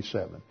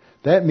 9:27.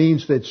 That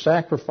means that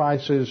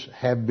sacrifices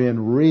have been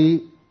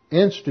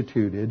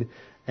reinstituted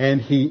and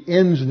he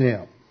ends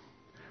them.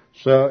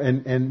 So,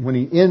 and when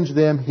he ends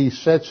them, he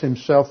sets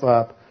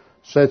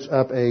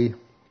up a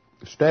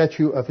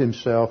statue of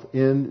himself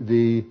in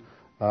the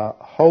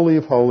Holy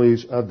of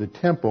Holies of the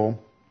temple,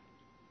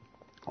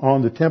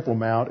 on the Temple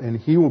Mount, and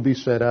he will be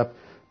set up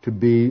to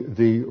be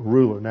the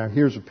ruler. Now,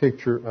 here's a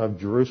picture of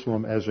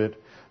Jerusalem as it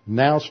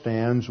now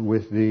stands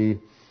with the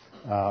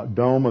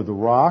Dome of the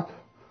Rock,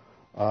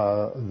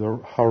 the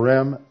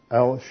Harem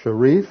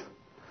el-Sharif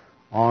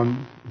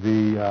on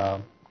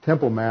the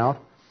Temple Mount,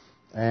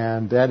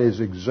 and that is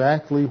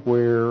exactly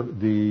where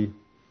the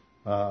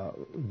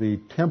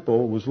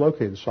temple was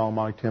located, the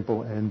Solomonic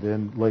Temple, and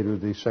then later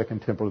the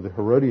Second Temple, the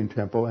Herodian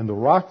Temple. And the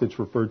rock that's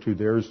referred to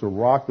there is the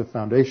rock, the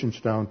foundation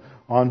stone,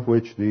 on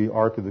which the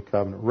Ark of the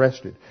Covenant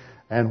rested.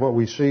 And what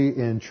we see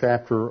in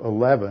chapter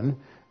 11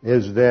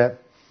 is that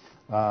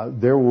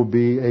there will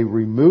be a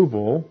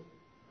removal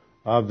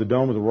of the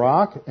Dome of the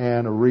Rock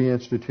and a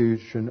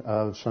reinstitution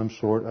of some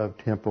sort of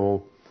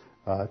temple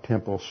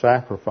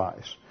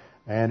sacrifice.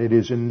 And it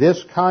is in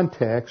this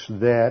context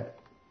that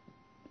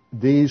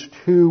these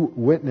two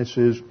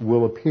witnesses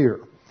will appear,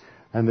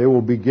 and they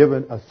will be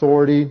given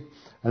authority,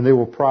 and they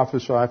will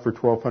prophesy for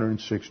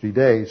 1,260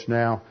 days.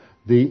 Now,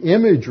 the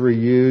imagery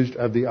used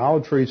of the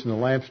olive trees and the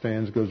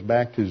lampstands goes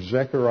back to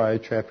Zechariah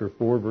chapter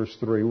 4, verse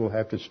 3. We'll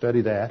have to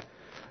study that.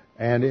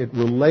 And it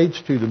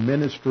relates to the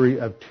ministry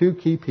of two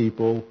key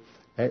people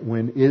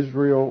when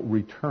Israel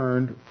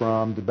returned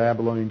from the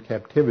Babylonian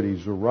captivity.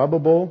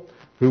 Zerubbabel,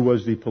 who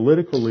was the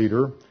political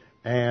leader,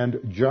 and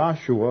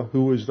Joshua,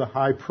 who was the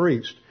high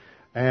priest.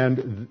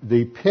 And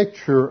the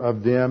picture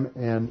of them,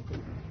 and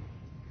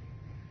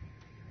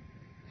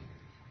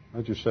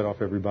I just set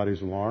off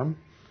everybody's alarm.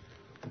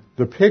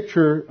 The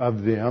picture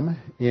of them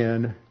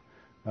in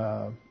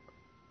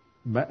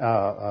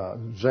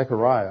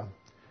Zechariah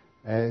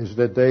is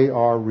that they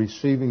are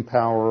receiving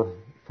power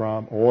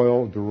from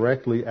oil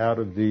directly out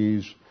of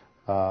the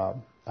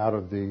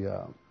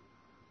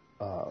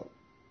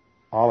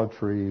olive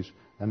trees,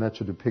 and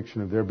that's a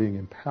depiction of their being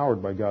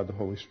empowered by God the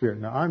Holy Spirit.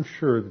 Now, I'm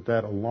sure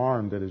that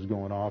alarm that is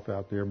going off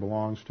out there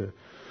belongs to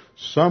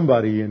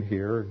somebody in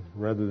here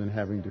rather than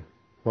having to...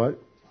 What?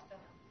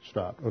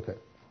 Stop. Okay.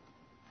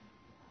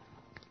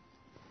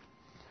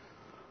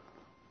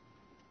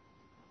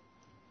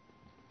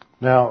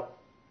 Now,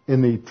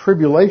 in the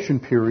tribulation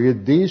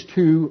period, these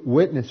two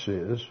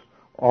witnesses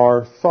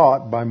are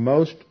thought by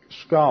most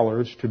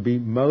scholars to be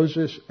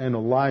Moses and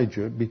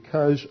Elijah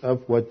because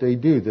of what they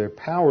do. Their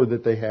power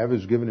that they have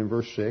is given in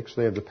verse 6.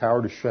 They have the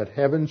power to shut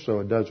heaven so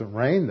it doesn't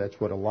rain. That's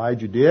what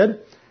Elijah did.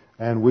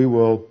 And we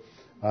will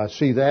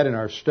see that in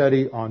our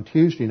study on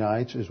Tuesday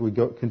nights as we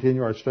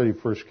continue our study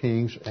of 1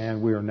 Kings,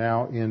 and we are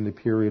now in the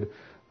period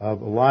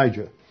of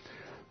Elijah.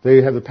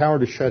 They have the power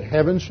to shut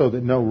heaven so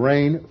that no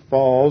rain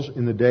falls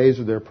in the days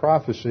of their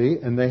prophecy,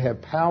 and they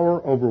have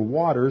power over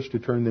waters to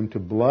turn them to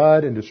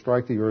blood and to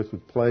strike the earth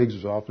with plagues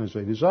as often as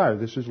they desire.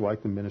 This is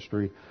like the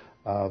ministry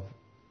of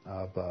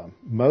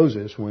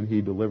Moses when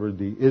he delivered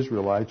the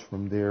Israelites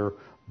from their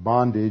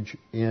bondage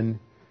in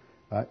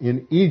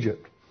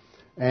Egypt.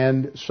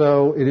 And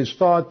so it is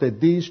thought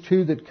that these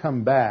two that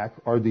come back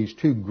are these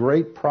two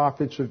great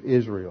prophets of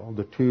Israel,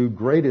 the two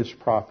greatest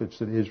prophets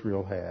that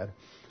Israel had.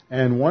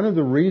 And one of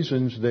the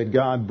reasons that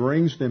God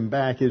brings them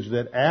back is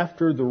that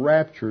after the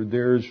rapture,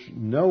 there's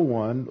no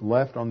one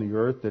left on the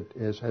earth that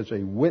has a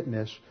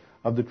witness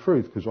of the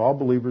truth, because all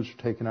believers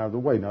are taken out of the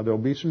way. Now, there'll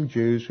be some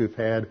Jews who've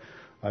had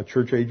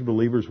church-age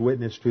believers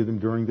witness to them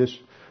during this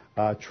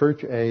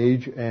church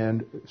age,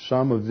 and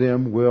some of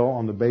them will,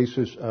 on the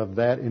basis of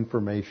that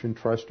information,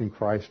 trust in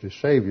Christ as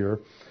Savior.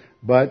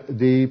 But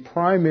the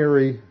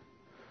primary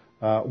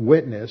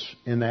witness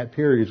in that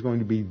period is going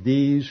to be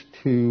these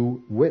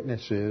two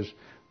witnesses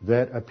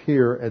that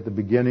appear at the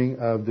beginning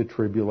of the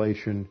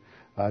tribulation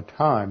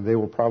time. They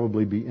will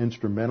probably be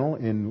instrumental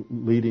in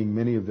leading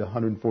many of the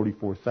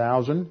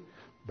 144,000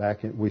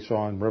 we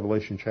saw in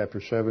Revelation chapter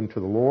 7 to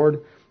the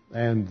Lord,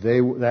 and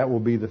that will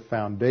be the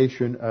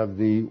foundation of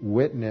the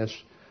witness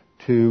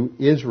to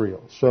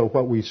Israel. So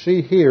what we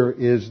see here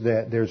is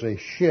that there's a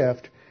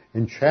shift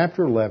in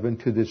chapter 11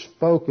 to this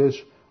focus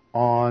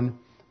on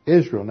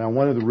Israel. Now,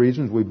 one of the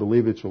reasons we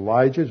believe it's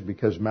Elijah is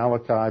because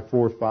Malachi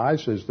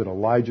 4:5 says that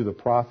Elijah the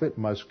prophet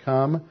must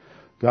come.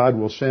 God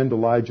will send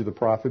Elijah the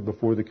prophet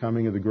before the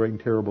coming of the great and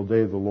terrible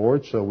day of the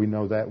Lord, so we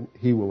know that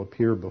he will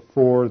appear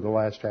before the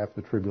last half of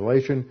the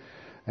tribulation.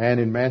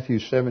 And in Matthew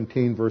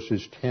 17,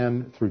 verses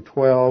 10 through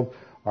 12,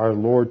 our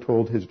Lord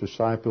told his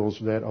disciples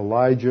that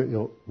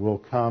Elijah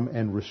will come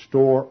and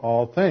restore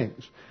all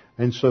things.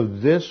 And so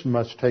this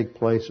must take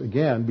place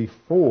again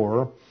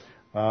before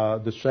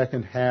the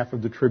second half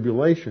of the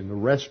tribulation, the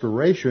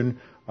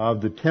restoration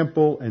of the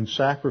temple and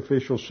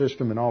sacrificial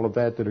system and all of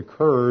that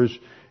occurs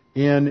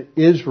in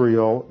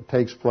Israel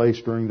takes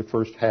place during the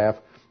first half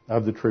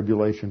of the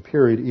tribulation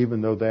period,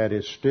 even though that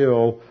is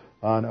still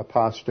an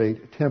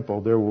apostate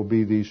temple. There will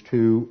be these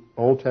two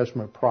Old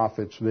Testament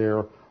prophets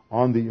there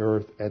on the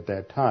earth at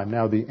that time.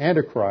 Now, the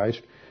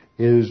Antichrist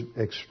is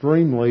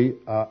extremely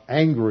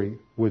angry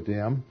with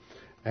them,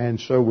 and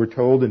so we're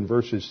told in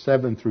verses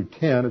 7 through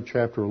 10 of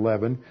chapter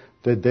 11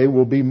 that they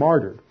will be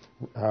martyred.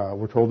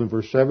 We're told in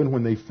verse 7,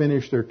 when they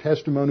finish their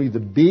testimony, the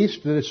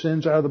beast that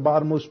ascends out of the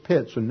bottomless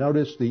pit. So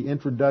notice the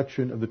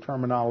introduction of the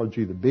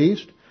terminology, the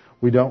beast.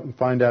 We don't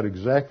find out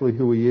exactly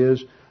who he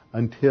is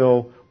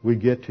until we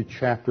get to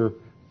chapter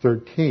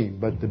 13.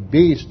 But the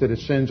beast that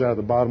ascends out of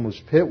the bottomless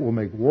pit will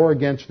make war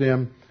against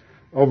them,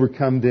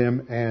 overcome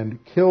them, and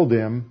kill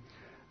them.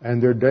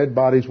 And their dead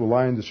bodies will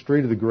lie in the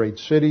street of the great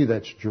city,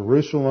 that's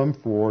Jerusalem,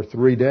 for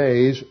 3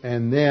 days.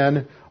 And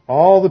then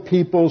all the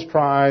peoples,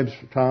 tribes,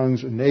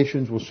 tongues, and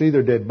nations will see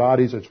their dead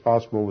bodies. It's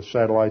possible with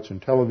satellites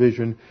and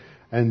television.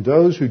 And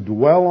those who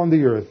dwell on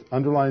the earth,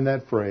 underline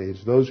that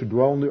phrase, those who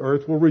dwell on the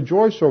earth will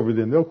rejoice over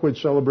them. They'll quit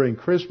celebrating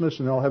Christmas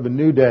and they'll have a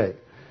new day.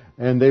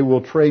 And they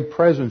will trade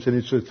presents, and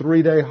it's a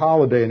 3-day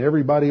holiday, and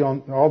everybody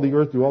on all the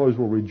earth dwellers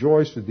will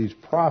rejoice that these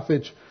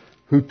prophets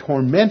who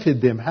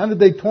tormented them. How did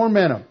they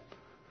torment them?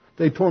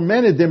 They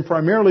tormented them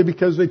primarily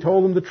because they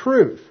told them the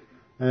truth.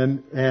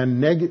 And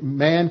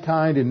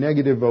mankind in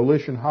negative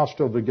volition,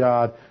 hostile to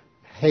God,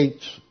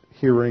 hates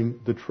hearing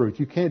the truth.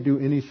 You can't do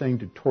anything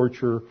to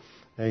torture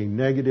a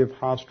negative,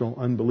 hostile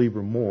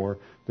unbeliever more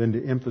than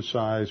to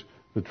emphasize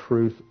the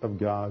truth of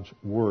God's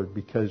Word,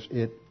 because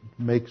it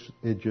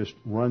just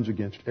runs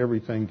against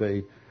everything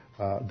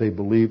they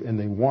believe and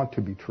they want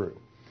to be true.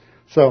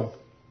 So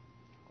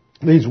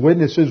these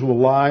witnesses will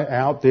lie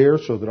out there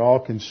so that all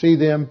can see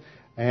them.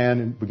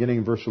 And beginning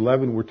in verse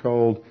 11, we're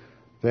told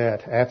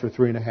that after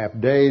 3.5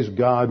 days,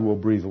 God will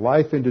breathe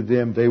life into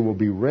them. They will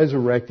be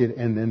resurrected,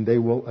 and then they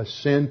will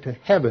ascend to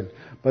heaven.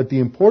 But the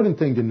important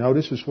thing to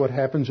notice is what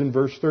happens in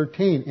verse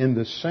 13. In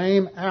the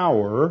same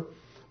hour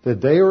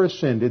that they are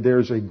ascended, there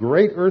is a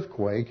great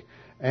earthquake,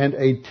 and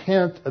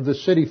 1/10 of the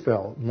city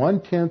fell.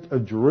 1/10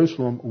 of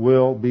Jerusalem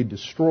will be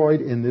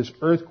destroyed in this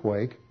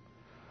earthquake,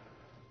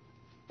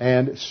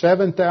 and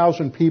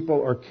 7,000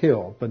 people are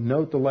killed. But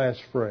note the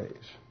last phrase.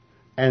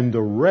 And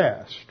the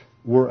rest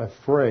were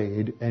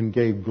afraid and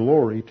gave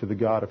glory to the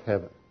God of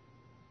heaven.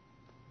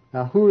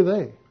 Now, who are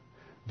they?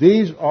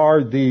 These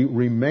are the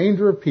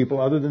remainder of people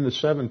other than the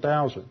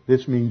 7,000.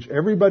 This means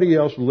everybody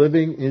else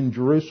living in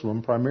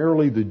Jerusalem,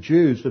 primarily the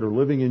Jews that are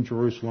living in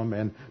Jerusalem,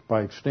 and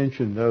by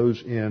extension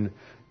those in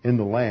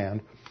the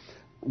land,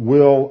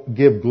 will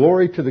give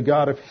glory to the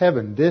God of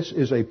heaven. This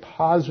is a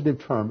positive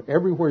term.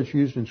 Everywhere it's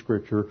used in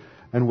Scripture.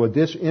 And what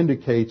this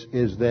indicates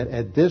is that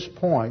at this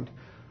point,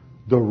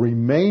 the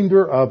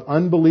remainder of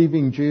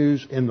unbelieving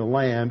Jews in the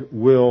land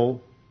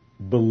will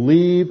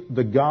believe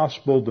the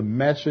gospel, the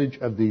message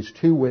of these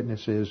two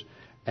witnesses,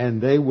 and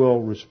they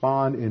will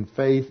respond in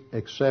faith,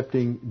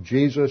 accepting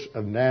Jesus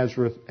of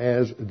Nazareth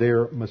as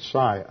their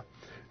Messiah.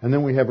 And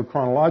then we have a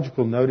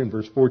chronological note in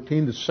verse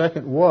 14. The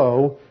second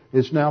woe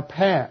is now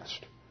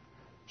past.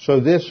 So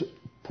this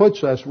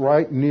puts us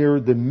right near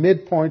the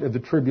midpoint of the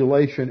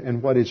tribulation,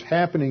 and what is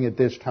happening at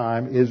this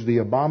time is the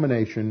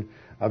abomination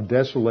of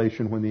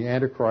desolation when the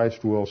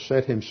Antichrist will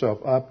set himself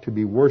up to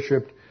be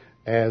worshipped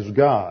as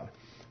God.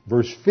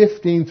 Verse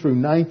 15 through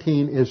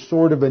 19 is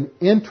sort of an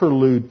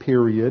interlude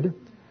period,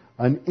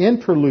 and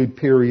in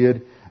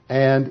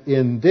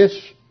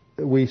this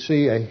we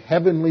see a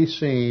heavenly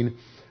scene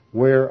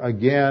where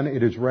again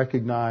it is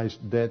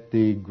recognized that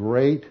the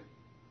great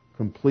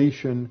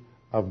completion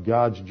of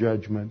God's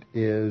judgment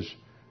is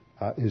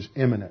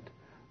imminent.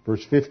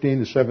 Verse 15,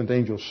 the seventh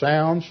angel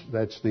sounds.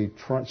 That's the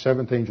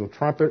seventh angel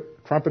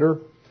trumpeter.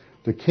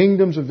 The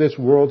kingdoms of this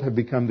world have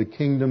become the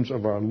kingdoms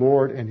of our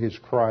Lord and His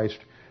Christ,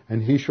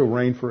 and He shall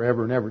reign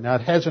forever and ever. Now,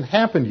 it hasn't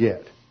happened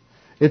yet.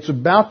 It's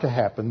about to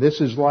happen. This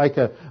is like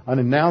an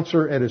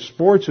announcer at a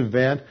sports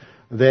event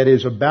that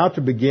is about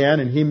to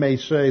begin, and he may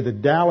say the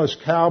Dallas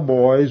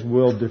Cowboys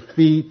will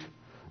defeat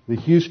the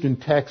Houston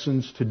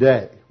Texans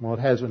today. Well,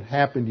 it hasn't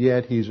happened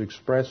yet. He's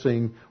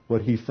expressing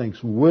what he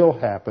thinks will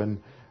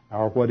happen,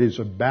 or what is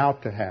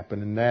about to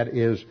happen, and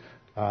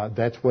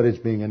that's what is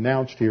being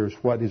announced here, is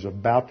what is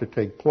about to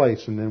take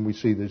place. And then we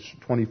see these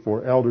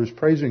 24 elders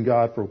praising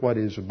God for what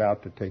is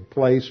about to take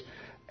place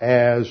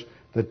as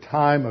the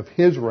time of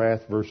His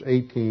wrath, verse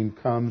 18,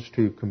 comes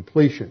to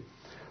completion.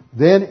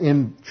 Then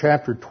in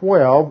chapter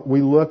 12,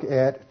 we look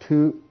at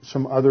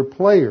some other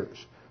players.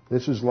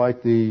 This is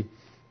like the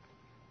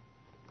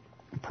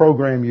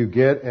program you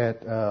get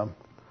at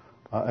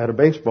a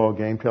baseball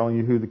game, telling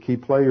you who the key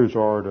players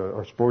are at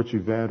a sports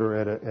event, or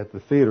at the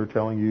theater,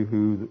 telling you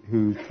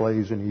who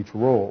plays in each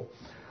role.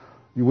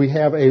 We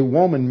have a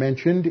woman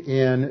mentioned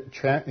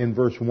in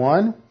verse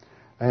 1,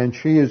 and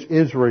she is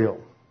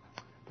Israel.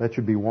 That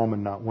should be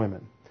woman, not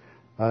women.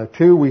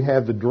 2, we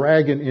have the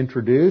dragon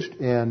introduced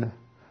in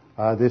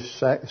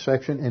this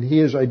section, and he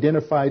is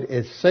identified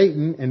as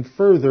Satan, and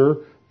further,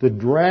 the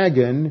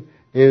dragon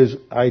is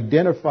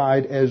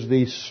identified as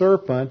the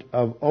serpent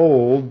of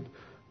old,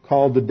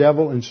 called the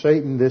devil and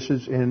Satan. This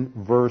is in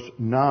verse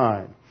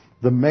 9.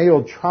 The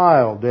male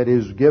child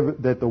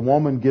that the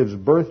woman gives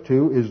birth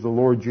to is the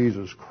Lord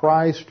Jesus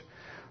Christ.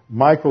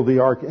 Michael the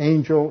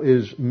archangel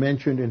is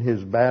mentioned in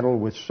his battle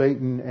with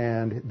Satan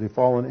and the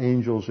fallen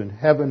angels in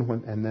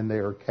heaven, and then they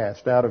are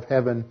cast out of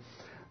heaven.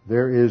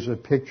 There is a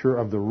picture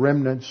of the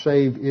remnant,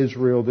 save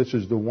Israel. This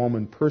is the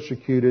woman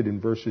persecuted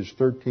in verses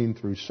 13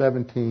 through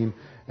 17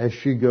 as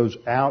she goes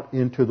out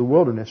into the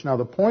wilderness. Now,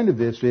 the point of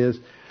this is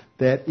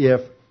that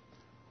if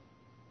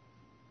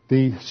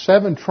the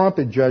 7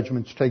 trumpet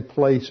judgments take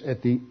place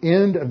at the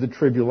end of the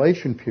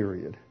tribulation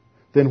period,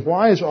 then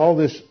why is all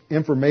this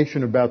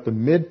information about the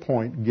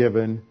midpoint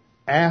given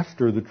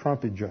after the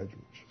trumpet judgments?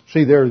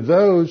 See, there's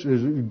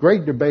a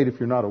great debate if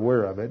you're not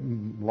aware of it,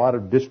 and a lot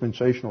of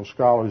dispensational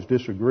scholars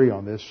disagree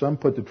on this. Some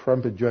put the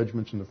trumpet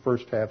judgments in the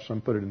first half, some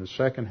put it in the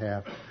second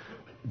half.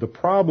 The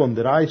problem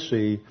that I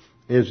see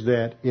is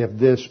that if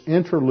this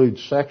interlude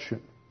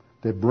section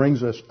that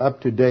brings us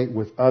up to date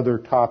with other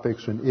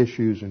topics and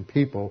issues and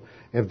people,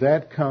 if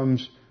that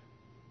comes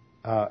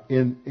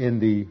in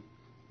the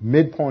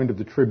midpoint of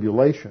the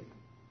tribulation,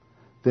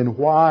 then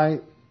why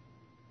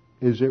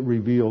is it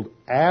revealed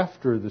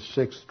after the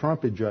 6th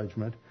trumpet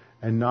judgment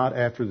and not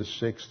after the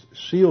 6th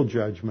seal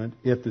judgment,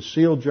 if the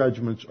seal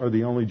judgments are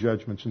the only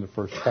judgments in the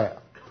first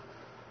half?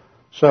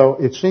 So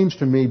it seems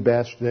to me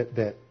best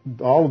that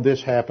all of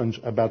this happens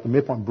about the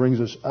midpoint,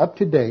 brings us up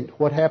to date.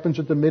 What happens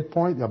at the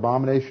midpoint? The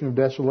abomination of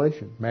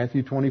desolation.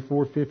 Matthew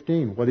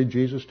 24:15. What did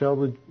Jesus tell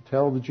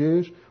the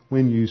Jews?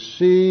 When you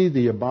see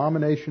the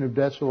abomination of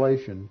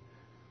desolation,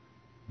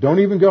 don't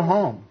even go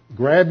home.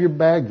 Grab your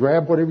bag,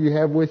 grab whatever you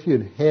have with you,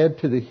 and head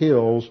to the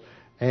hills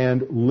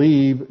and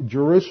leave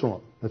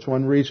Jerusalem. That's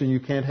one reason you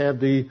can't have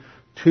the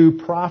 2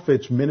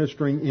 prophets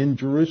ministering in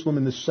Jerusalem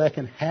in the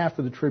second half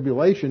of the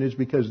tribulation, is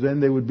because then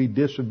they would be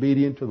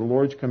disobedient to the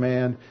Lord's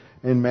command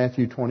in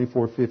Matthew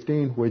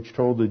 24:15, which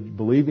told the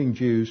believing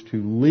Jews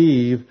to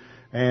leave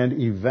and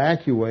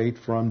evacuate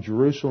from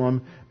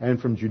Jerusalem and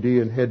from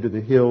Judea and head to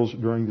the hills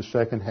during the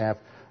second half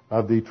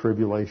of the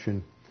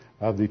tribulation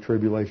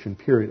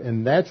period.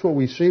 And that's what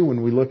we see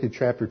when we look at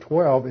chapter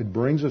 12. It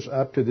brings us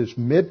up to this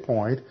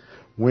midpoint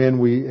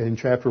when in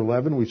chapter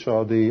 11, we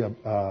saw the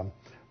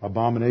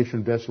abomination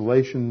of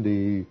desolation,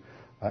 the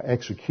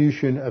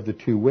execution of the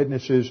 2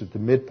 witnesses at the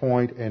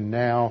midpoint, and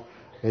now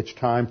it's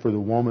time for the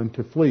woman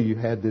to flee. You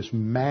had this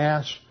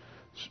massive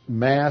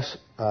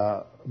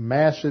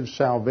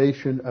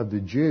salvation of the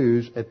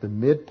Jews at the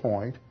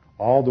midpoint.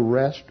 All the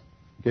rest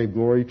gave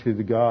glory to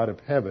the God of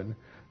heaven.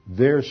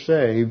 They're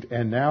saved,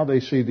 and now they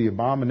see the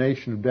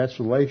abomination of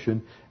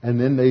desolation, and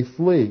then they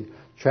flee.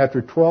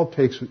 Chapter 12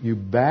 takes you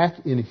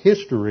back in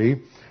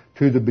history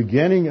to the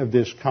beginning of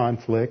this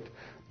conflict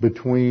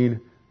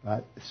between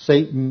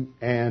Satan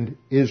and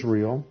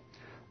Israel.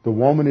 The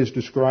woman is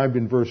described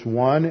in verse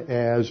 1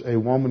 as a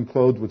woman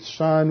clothed with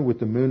sun, with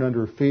the moon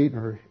under her feet,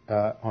 and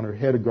on her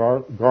head a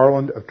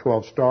garland of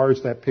 12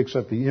 stars. That picks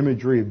up the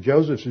imagery of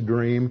Joseph's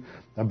dream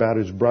about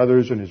his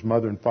brothers and his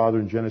mother and father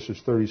in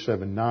Genesis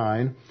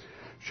 37:9.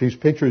 She's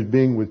pictured as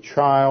being with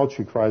child.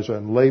 She cries out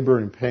in labor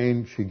and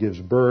pain. She gives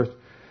birth.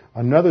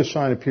 Another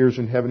sign appears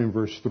in heaven in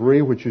verse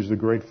 3, which is the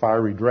great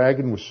fiery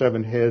dragon with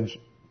 7 heads,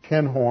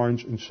 10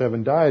 horns and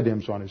 7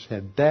 diadems on his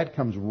head. That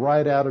comes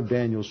right out of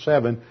Daniel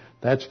 7.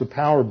 That's the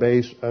power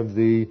base of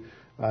the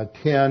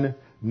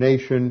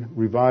 10-nation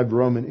revived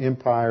Roman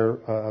Empire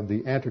of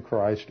the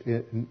Antichrist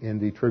in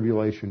the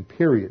tribulation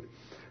period.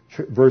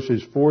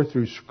 Verses 4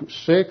 through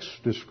 6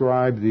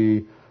 describe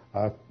the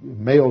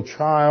male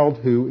child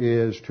who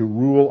is to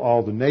rule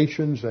all the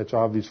nations. That's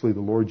obviously the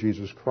Lord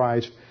Jesus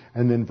Christ.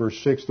 And then verse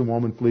 6, the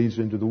woman flees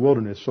into the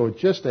wilderness. So it's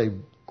just a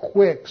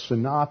quick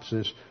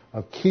synopsis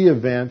of key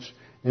events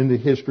in the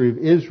history of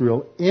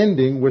Israel,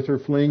 ending with her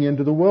fleeing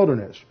into the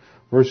wilderness.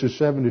 Verses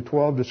 7 to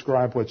 12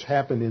 describe what's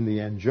happened in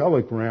the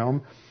angelic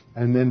realm.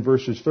 And then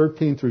verses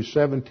 13 through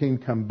 17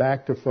 come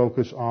back to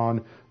focus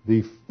on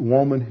the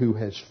woman who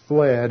has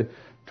fled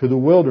to the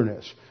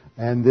wilderness.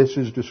 And this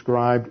is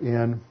described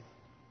in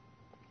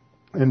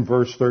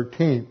verse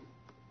 13.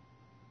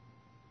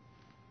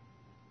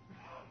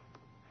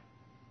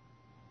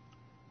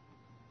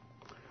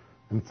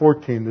 And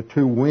 14, the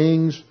 2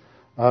 wings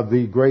of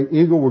the great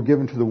eagle were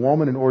given to the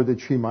woman in order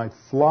that she might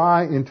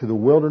fly into the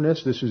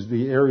wilderness. This is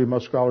the area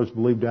most scholars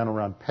believe down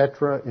around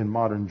Petra in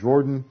modern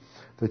Jordan,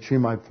 that she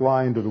might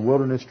fly into the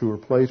wilderness to her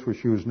place where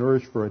she was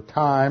nourished for a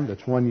time.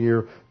 That's 1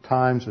 year.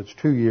 Times, that's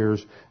 2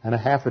 years. And a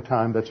half a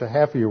time, that's a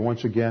half a year.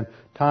 Once again,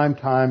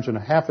 times, and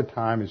a half a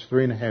time is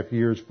 3.5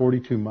 years,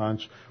 42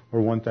 months, or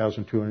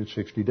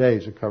 1,260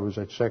 days. It covers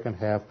that second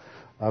half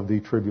of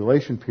the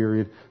tribulation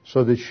period,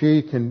 so that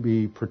she can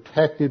be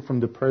protected from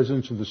the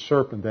presence of the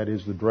serpent, that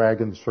is the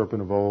dragon, the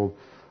serpent of old,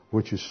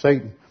 which is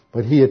Satan.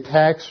 But he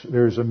attacks,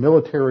 there's a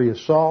military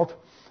assault,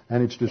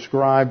 and it's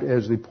described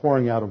as the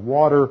pouring out of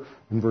water.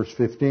 In verse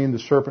 15, the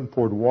serpent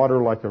poured water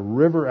like a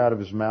river out of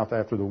his mouth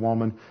after the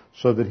woman,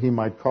 so that he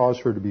might cause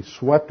her to be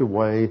swept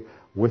away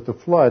with the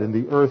flood. And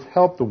the earth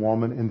helped the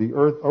woman, and the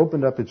earth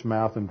opened up its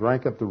mouth and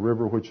drank up the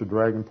river which the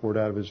dragon poured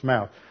out of his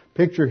mouth.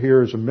 Picture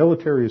here is a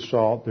military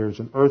assault. There's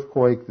an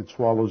earthquake that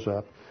swallows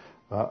up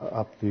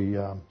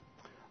the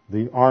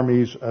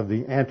armies of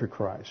the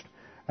Antichrist.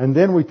 And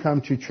then we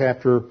come to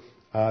chapter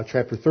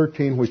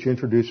 13, which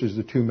introduces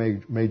the 2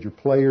 major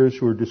players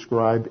who are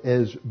described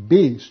as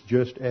beasts,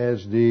 just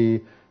as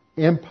the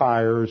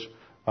empires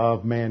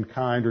of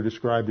mankind are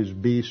described as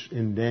beasts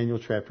in Daniel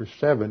chapter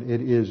 7. It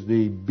is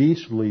the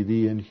beastly,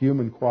 the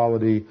inhuman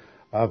quality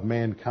of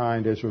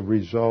mankind as a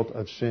result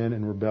of sin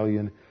and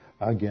rebellion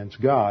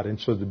against God. And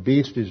so the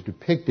beast is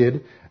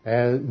depicted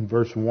as, in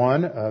verse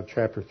 1 of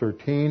chapter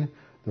 13,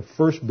 the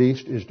first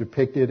beast is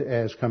depicted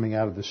as coming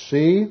out of the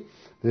sea.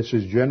 This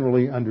is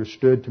generally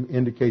understood to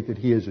indicate that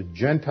he is a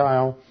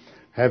Gentile,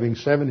 having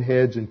 7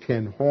 heads and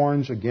 10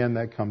 horns. Again,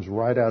 that comes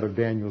right out of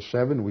Daniel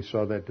 7. We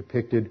saw that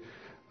depicted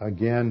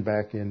again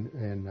back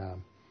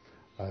in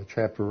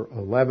chapter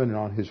 11. And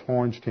on his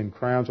horns 10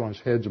 crowns, on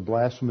his heads a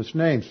blasphemous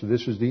name. So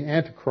this is the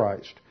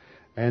Antichrist.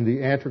 And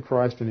the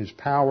Antichrist and his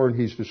power, and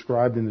he's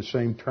described in the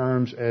same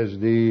terms as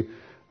the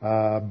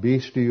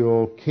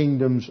bestial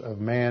kingdoms of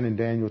man in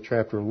Daniel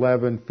chapter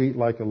 11. Feet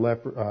like a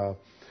leopard.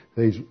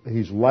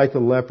 He's like a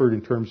leopard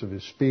in terms of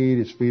his speed.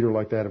 His feet are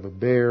like that of a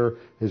bear.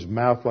 His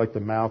mouth like the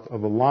mouth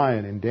of a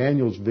lion. In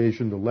Daniel's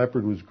vision, the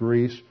leopard was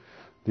Greece,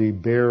 the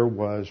bear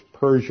was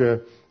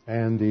Persia,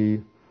 and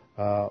the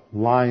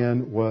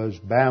lion was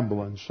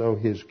Babylon. So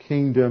his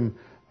kingdom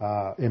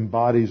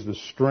embodies the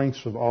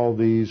strengths of all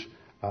these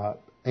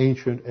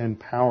ancient and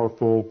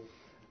powerful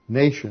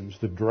nations.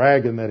 The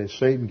dragon, that is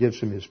Satan,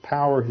 gives him his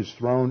power, his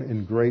throne,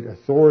 and great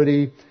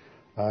authority.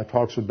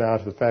 Talks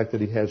about the fact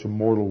that he has a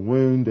mortal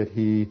wound that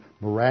he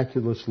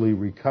miraculously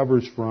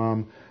recovers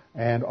from.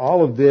 And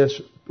all of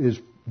this is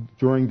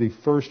during the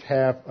first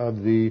half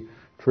of the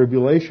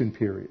tribulation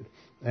period.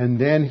 And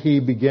then he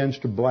begins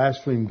to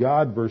blaspheme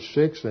God, verse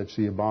 6, that's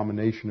the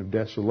abomination of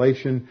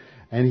desolation.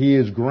 And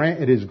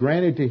it is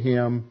granted to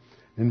him,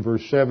 in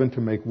verse 7,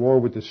 to make war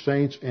with the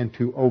saints and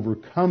to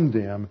overcome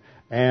them.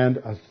 And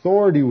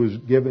authority was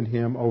given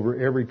him over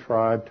every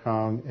tribe,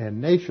 tongue, and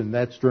nation.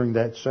 That's during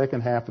that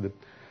second half of the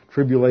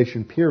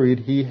tribulation period.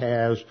 He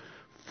has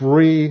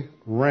free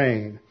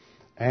reign.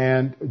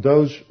 And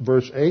those,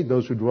 verse 8,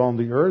 those who dwell on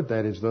the earth,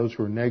 that is those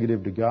who are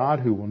negative to God,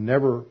 who will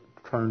never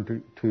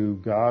turn to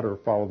God or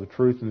follow the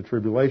truth in the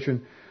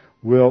tribulation,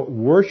 will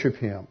worship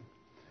him.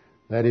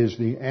 That is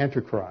the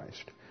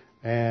Antichrist.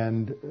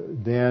 And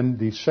then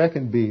the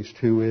second beast,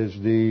 who is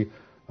the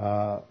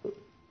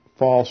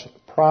false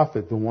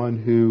prophet, the one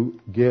who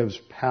gives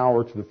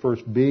power to the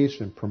first beast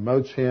and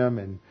promotes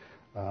him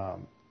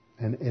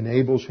and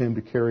enables him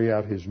to carry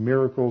out his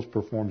miracles,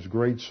 performs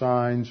great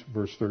signs.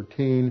 Verse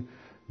 13,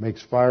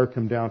 makes fire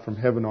come down from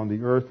heaven on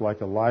the earth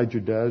like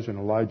Elijah does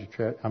in 1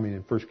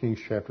 Kings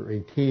chapter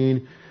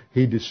 18.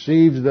 He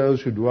deceives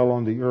those who dwell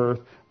on the earth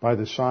by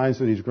the signs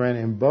that he's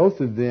granted. In both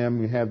of them,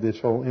 we have this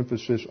whole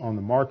emphasis on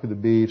the mark of the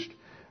beast.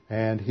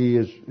 And he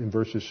is, in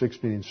verses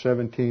 16 and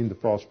 17, the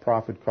false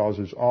prophet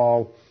causes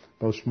all,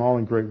 both small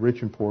and great,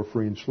 rich and poor,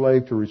 free and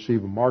slave, to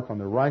receive a mark on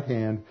their right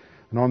hand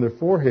and on their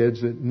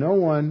foreheads, that no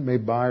one may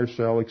buy or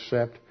sell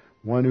except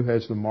one who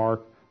has the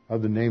mark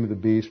of the name of the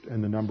beast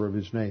and the number of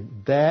his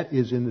name. That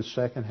is in the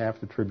second half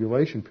of the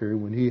tribulation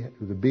period when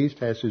the beast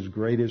has his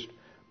greatest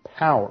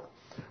power.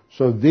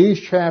 So these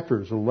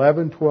chapters,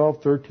 11,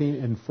 12, 13,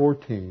 and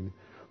 14,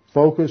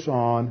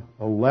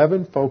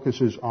 11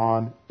 focuses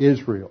on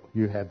Israel.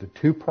 You have the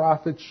two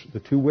prophets,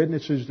 the two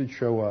witnesses that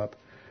show up,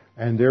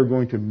 and they're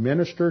going to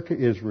minister to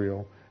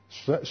Israel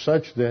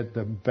such that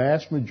the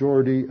vast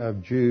majority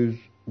of Jews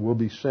will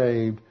be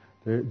saved.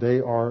 They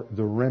are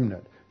the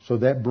remnant. So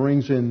that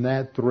brings in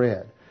that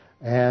thread.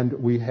 And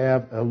we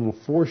have a little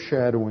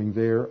foreshadowing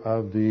there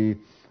of the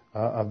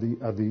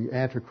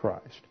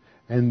Antichrist.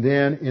 And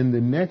then in the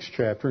next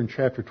chapter, in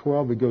chapter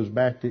 12, it goes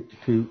back to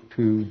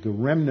the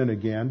remnant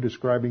again,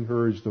 describing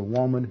her as the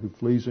woman who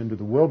flees into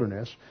the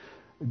wilderness,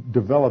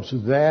 develops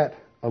that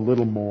a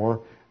little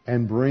more,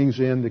 and brings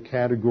in the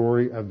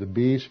category of the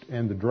beast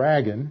and the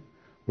dragon,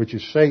 which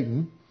is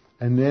Satan.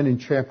 And then in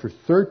chapter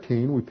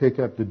 13, we pick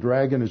up the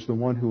dragon as the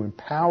one who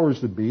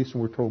empowers the beast,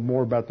 and we're told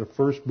more about the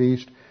first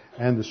beast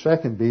and the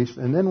second beast.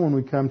 And then when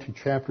we come to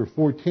chapter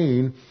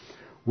 14,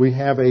 we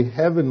have a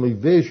heavenly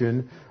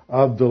vision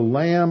of the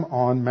Lamb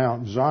on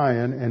Mount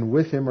Zion, and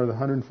with him are the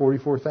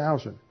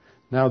 144,000.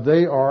 Now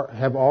they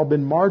have all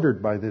been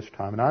martyred by this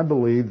time, and I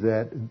believe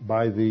that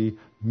by the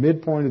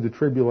midpoint of the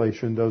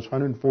tribulation, those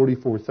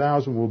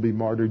 144,000 will be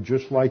martyred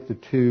just like the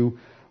two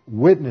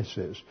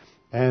witnesses.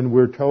 And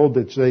we're told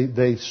that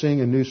they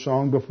sing a new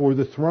song before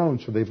the throne,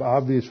 so they've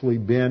obviously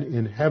been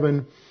in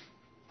heaven,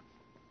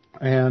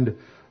 and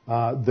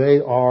they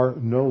are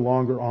no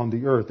longer on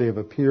the earth. They have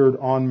appeared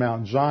on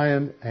Mount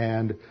Zion,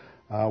 and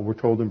we're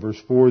told in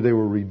verse 4, they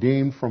were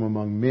redeemed from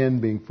among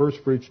men, being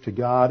firstfruits to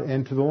God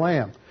and to the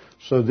Lamb.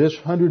 So this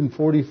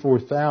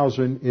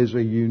 144,000 is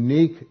a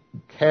unique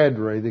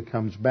cadre that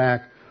comes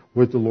back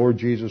with the Lord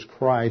Jesus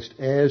Christ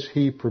as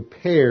He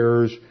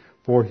prepares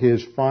for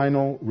His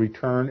final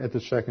return at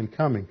the second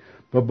coming.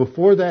 But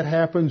before that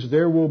happens,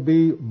 there will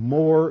be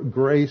more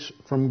grace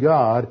from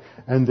God,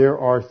 and there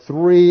are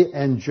three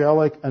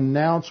angelic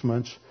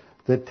announcements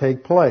that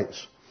take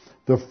place.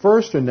 The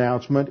first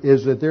announcement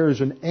is that there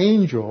is an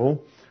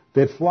angel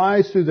that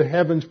flies through the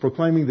heavens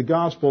proclaiming the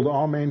gospel to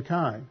all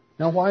mankind.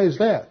 Now, why is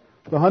that?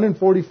 The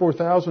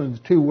 144,000 and the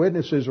two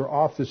witnesses are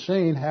off the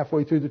scene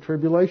halfway through the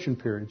tribulation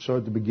period. So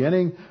at the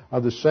beginning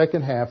of the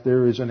second half,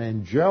 there is an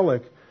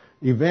angelic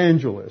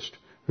evangelist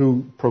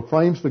who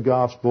proclaims the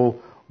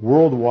gospel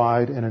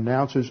worldwide and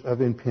announces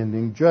of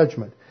impending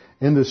judgment.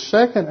 In the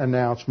second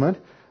announcement,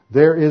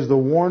 there is the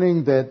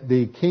warning that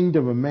the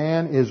kingdom of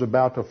man is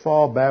about to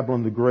fall.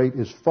 Babylon the Great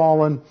is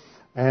fallen,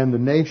 and the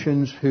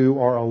nations who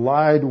are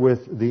allied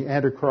with the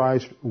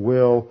Antichrist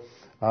will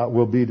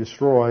be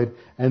destroyed.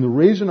 And the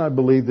reason I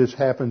believe this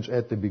happens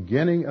at the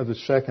beginning of the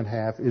second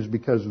half is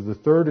because of the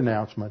third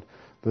announcement.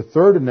 The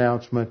third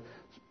announcement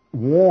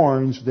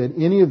warns that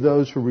any of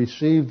those who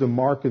receive the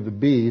mark of the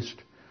beast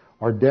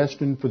are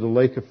destined for the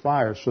lake of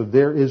fire. So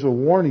there is a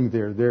warning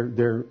there.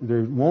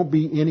 There won't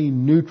be any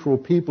neutral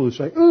people who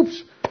say,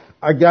 oops,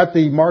 I got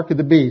the mark of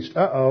the beast.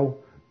 Uh-oh,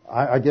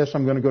 I guess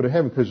I'm going to go to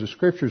heaven, because the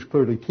Scriptures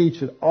clearly teach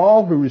that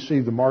all who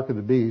receive the mark of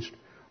the beast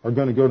are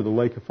going to go to the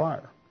lake of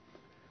fire.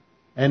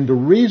 And the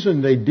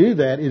reason they do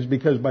that is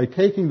because by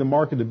taking the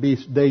mark of the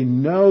beast, they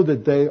know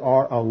that they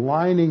are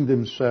aligning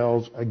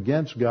themselves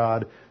against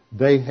God.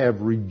 They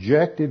have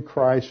rejected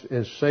Christ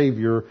as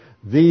Savior.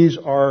 These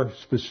are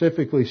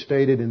specifically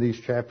stated in these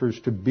chapters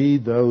to be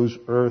those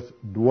earth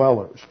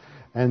dwellers.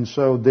 And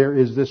so there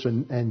is this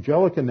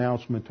angelic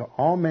announcement to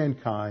all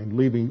mankind,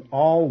 leaving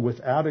all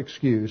without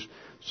excuse,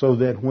 so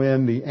that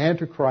when the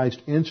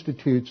Antichrist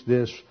institutes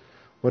this,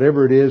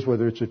 whatever it is,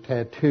 whether it's a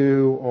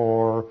tattoo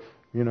or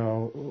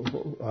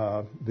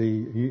the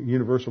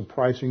universal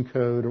pricing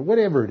code or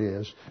whatever it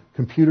is,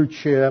 computer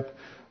chip,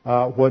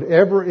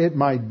 whatever it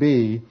might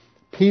be,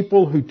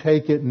 people who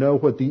take it know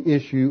what the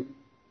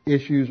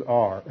issues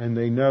are, and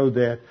they know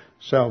that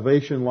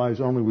salvation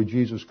lies only with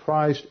Jesus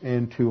Christ,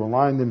 and to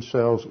align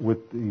themselves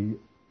with the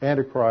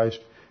Antichrist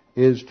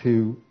is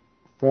to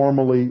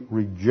formally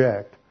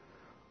reject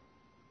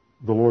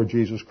the Lord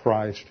Jesus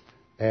Christ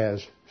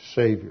as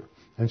Savior.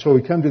 And so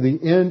we come to the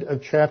end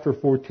of chapter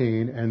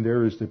 14, and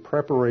there is the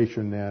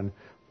preparation then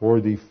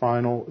for the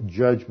final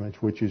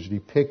judgment, which is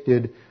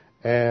depicted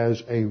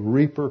as a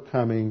reaper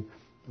coming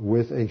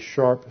with a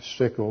sharp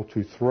sickle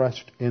to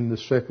thrust in the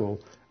sickle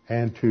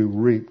and to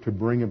reap, to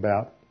bring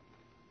about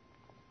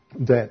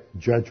that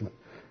judgment.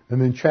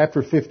 And then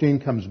chapter 15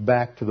 comes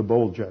back to the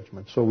bowl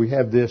judgment. So we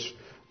have this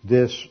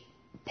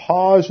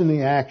pause in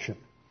the action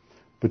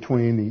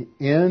between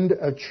the end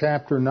of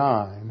chapter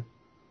 9,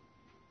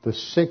 the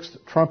sixth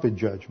trumpet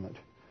judgment,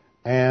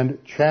 and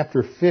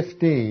chapter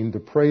 15, the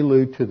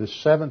prelude to the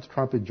seventh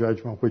trumpet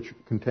judgment, which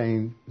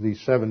contains the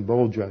seven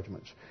bowl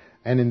judgments.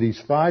 And in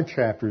these 5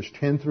 chapters,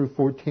 10 through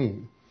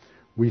 14,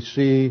 we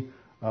see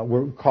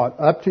we're caught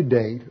up to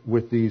date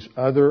with these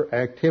other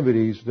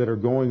activities that are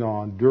going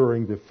on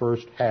during the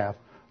first half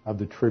of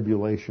the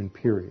tribulation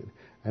period.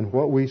 And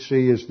what we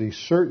see is the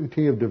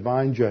certainty of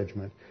divine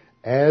judgment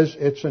as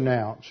it's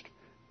announced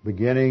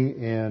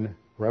beginning in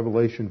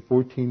Revelation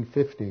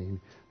 14:15,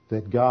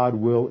 that God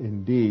will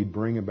indeed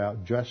bring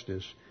about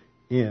justice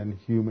in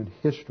human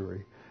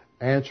history.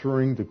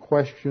 answering the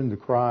question, the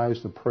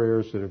cries, the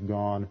prayers that have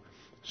gone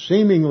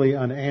seemingly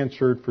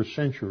unanswered for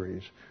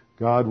centuries.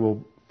 God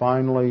will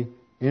finally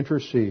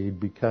intercede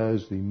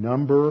because the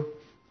number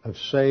of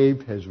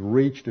saved has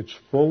reached its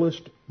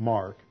fullest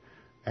mark,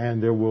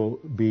 and there will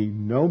be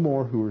no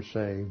more who are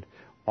saved.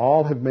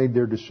 All have made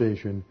their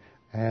decision,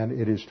 and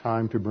it is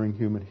time to bring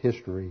human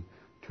history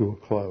to a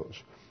close.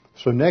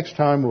 So next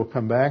time we'll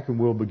come back and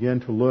we'll begin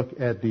to look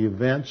at the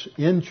events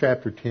in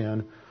chapter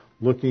 10,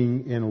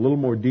 looking in a little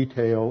more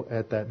detail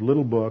at that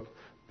little book,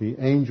 the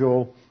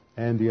angel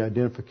and the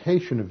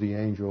identification of the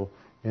angel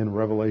in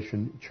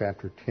Revelation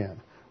chapter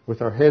 10,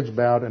 with our heads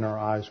bowed and our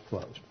eyes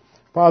closed.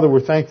 Father,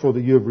 we're thankful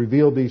that you have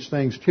revealed these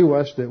things to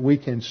us, that we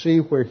can see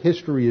where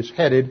history is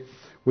headed.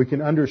 We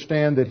can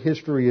understand that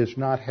history is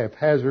not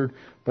haphazard,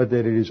 but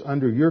that it is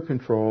under your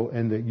control,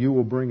 and that you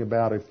will bring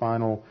about a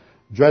final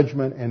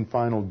judgment and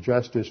final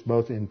justice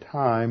both in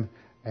time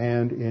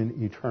and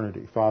in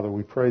eternity. Father,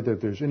 we pray that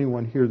if there's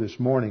anyone here this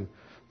morning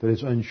that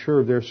is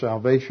unsure of their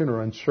salvation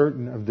or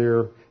uncertain of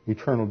their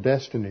eternal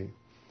destiny,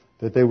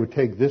 that they would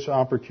take this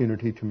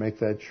opportunity to make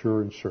that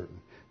sure and certain.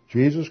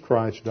 Jesus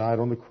Christ died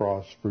on the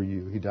cross for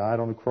you. He died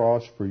on the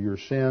cross for your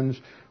sins.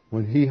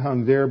 When He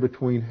hung there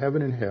between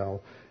heaven and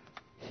hell,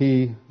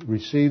 He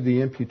received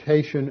the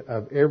imputation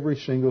of every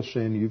single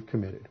sin you've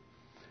committed.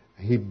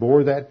 He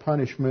bore that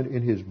punishment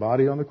in His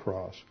body on the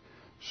cross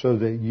so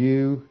that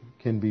you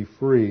can be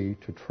free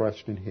to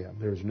trust in Him.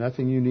 There's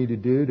nothing you need to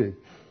do to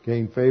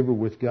gain favor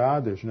with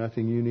God. There's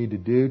nothing you need to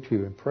do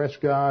to impress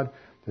God.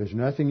 There's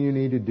nothing you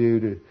need to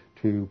do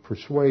to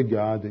persuade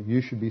God that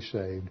you should be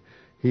saved.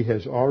 He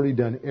has already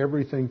done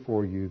everything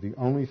for you. The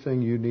only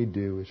thing you need to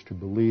do is to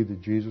believe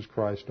that Jesus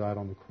Christ died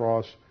on the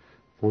cross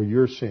for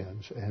your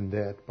sins, and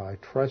that by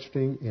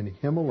trusting in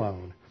Him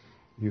alone,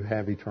 you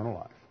have eternal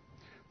life.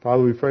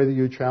 Father, we pray that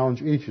you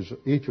challenge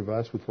each of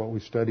us with what we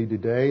studied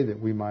today, that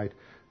we might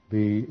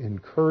be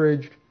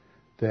encouraged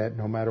that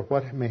no matter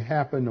what may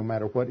happen, no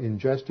matter what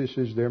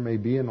injustices there may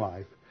be in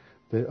life,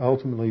 that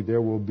ultimately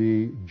there will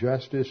be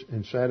justice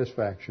and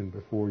satisfaction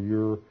before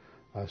your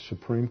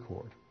Supreme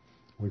Court.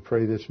 We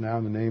pray this now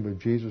in the name of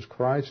Jesus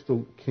Christ,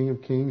 the King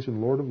of Kings and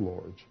Lord of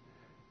Lords.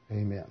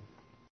 Amen.